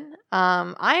 7.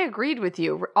 I agreed with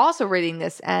you, also rating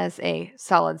this as a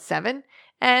solid 7.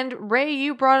 And Ray,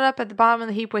 you brought it up at the bottom of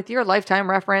the heap with your Lifetime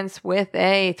reference with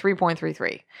a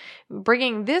 3.33,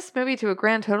 bringing this movie to a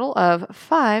grand total of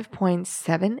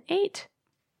 5.78.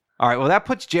 All right, well, that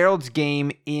puts Gerald's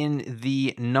game in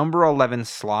the number 11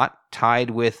 slot, tied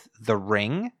with The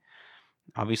Ring.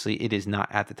 Obviously, it is not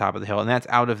at the top of the hill, and that's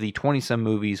out of the 20-some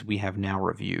movies we have now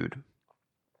reviewed.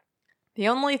 The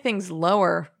only things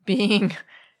lower being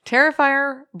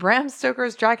Terrifier, Bram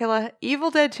Stoker's Dracula,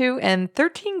 Evil Dead 2, and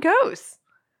 13 Ghosts.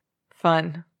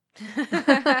 Fun.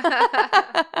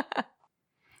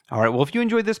 All right, well, if you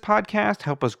enjoyed this podcast,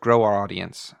 help us grow our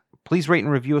audience. Please rate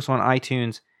and review us on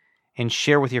iTunes, and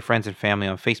share with your friends and family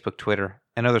on Facebook, Twitter,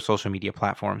 and other social media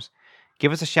platforms.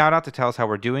 Give us a shout out to tell us how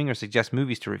we're doing or suggest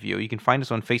movies to review. You can find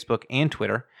us on Facebook and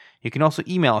Twitter. You can also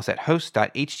email us at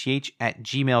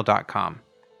host.hth@gmail.com.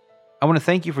 I want to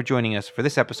thank you for joining us for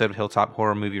this episode of Hilltop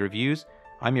Horror Movie Reviews.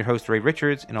 I'm your host, Ray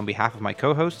Richards, and on behalf of my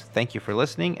co-host, thank you for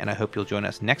listening, and I hope you'll join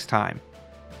us next time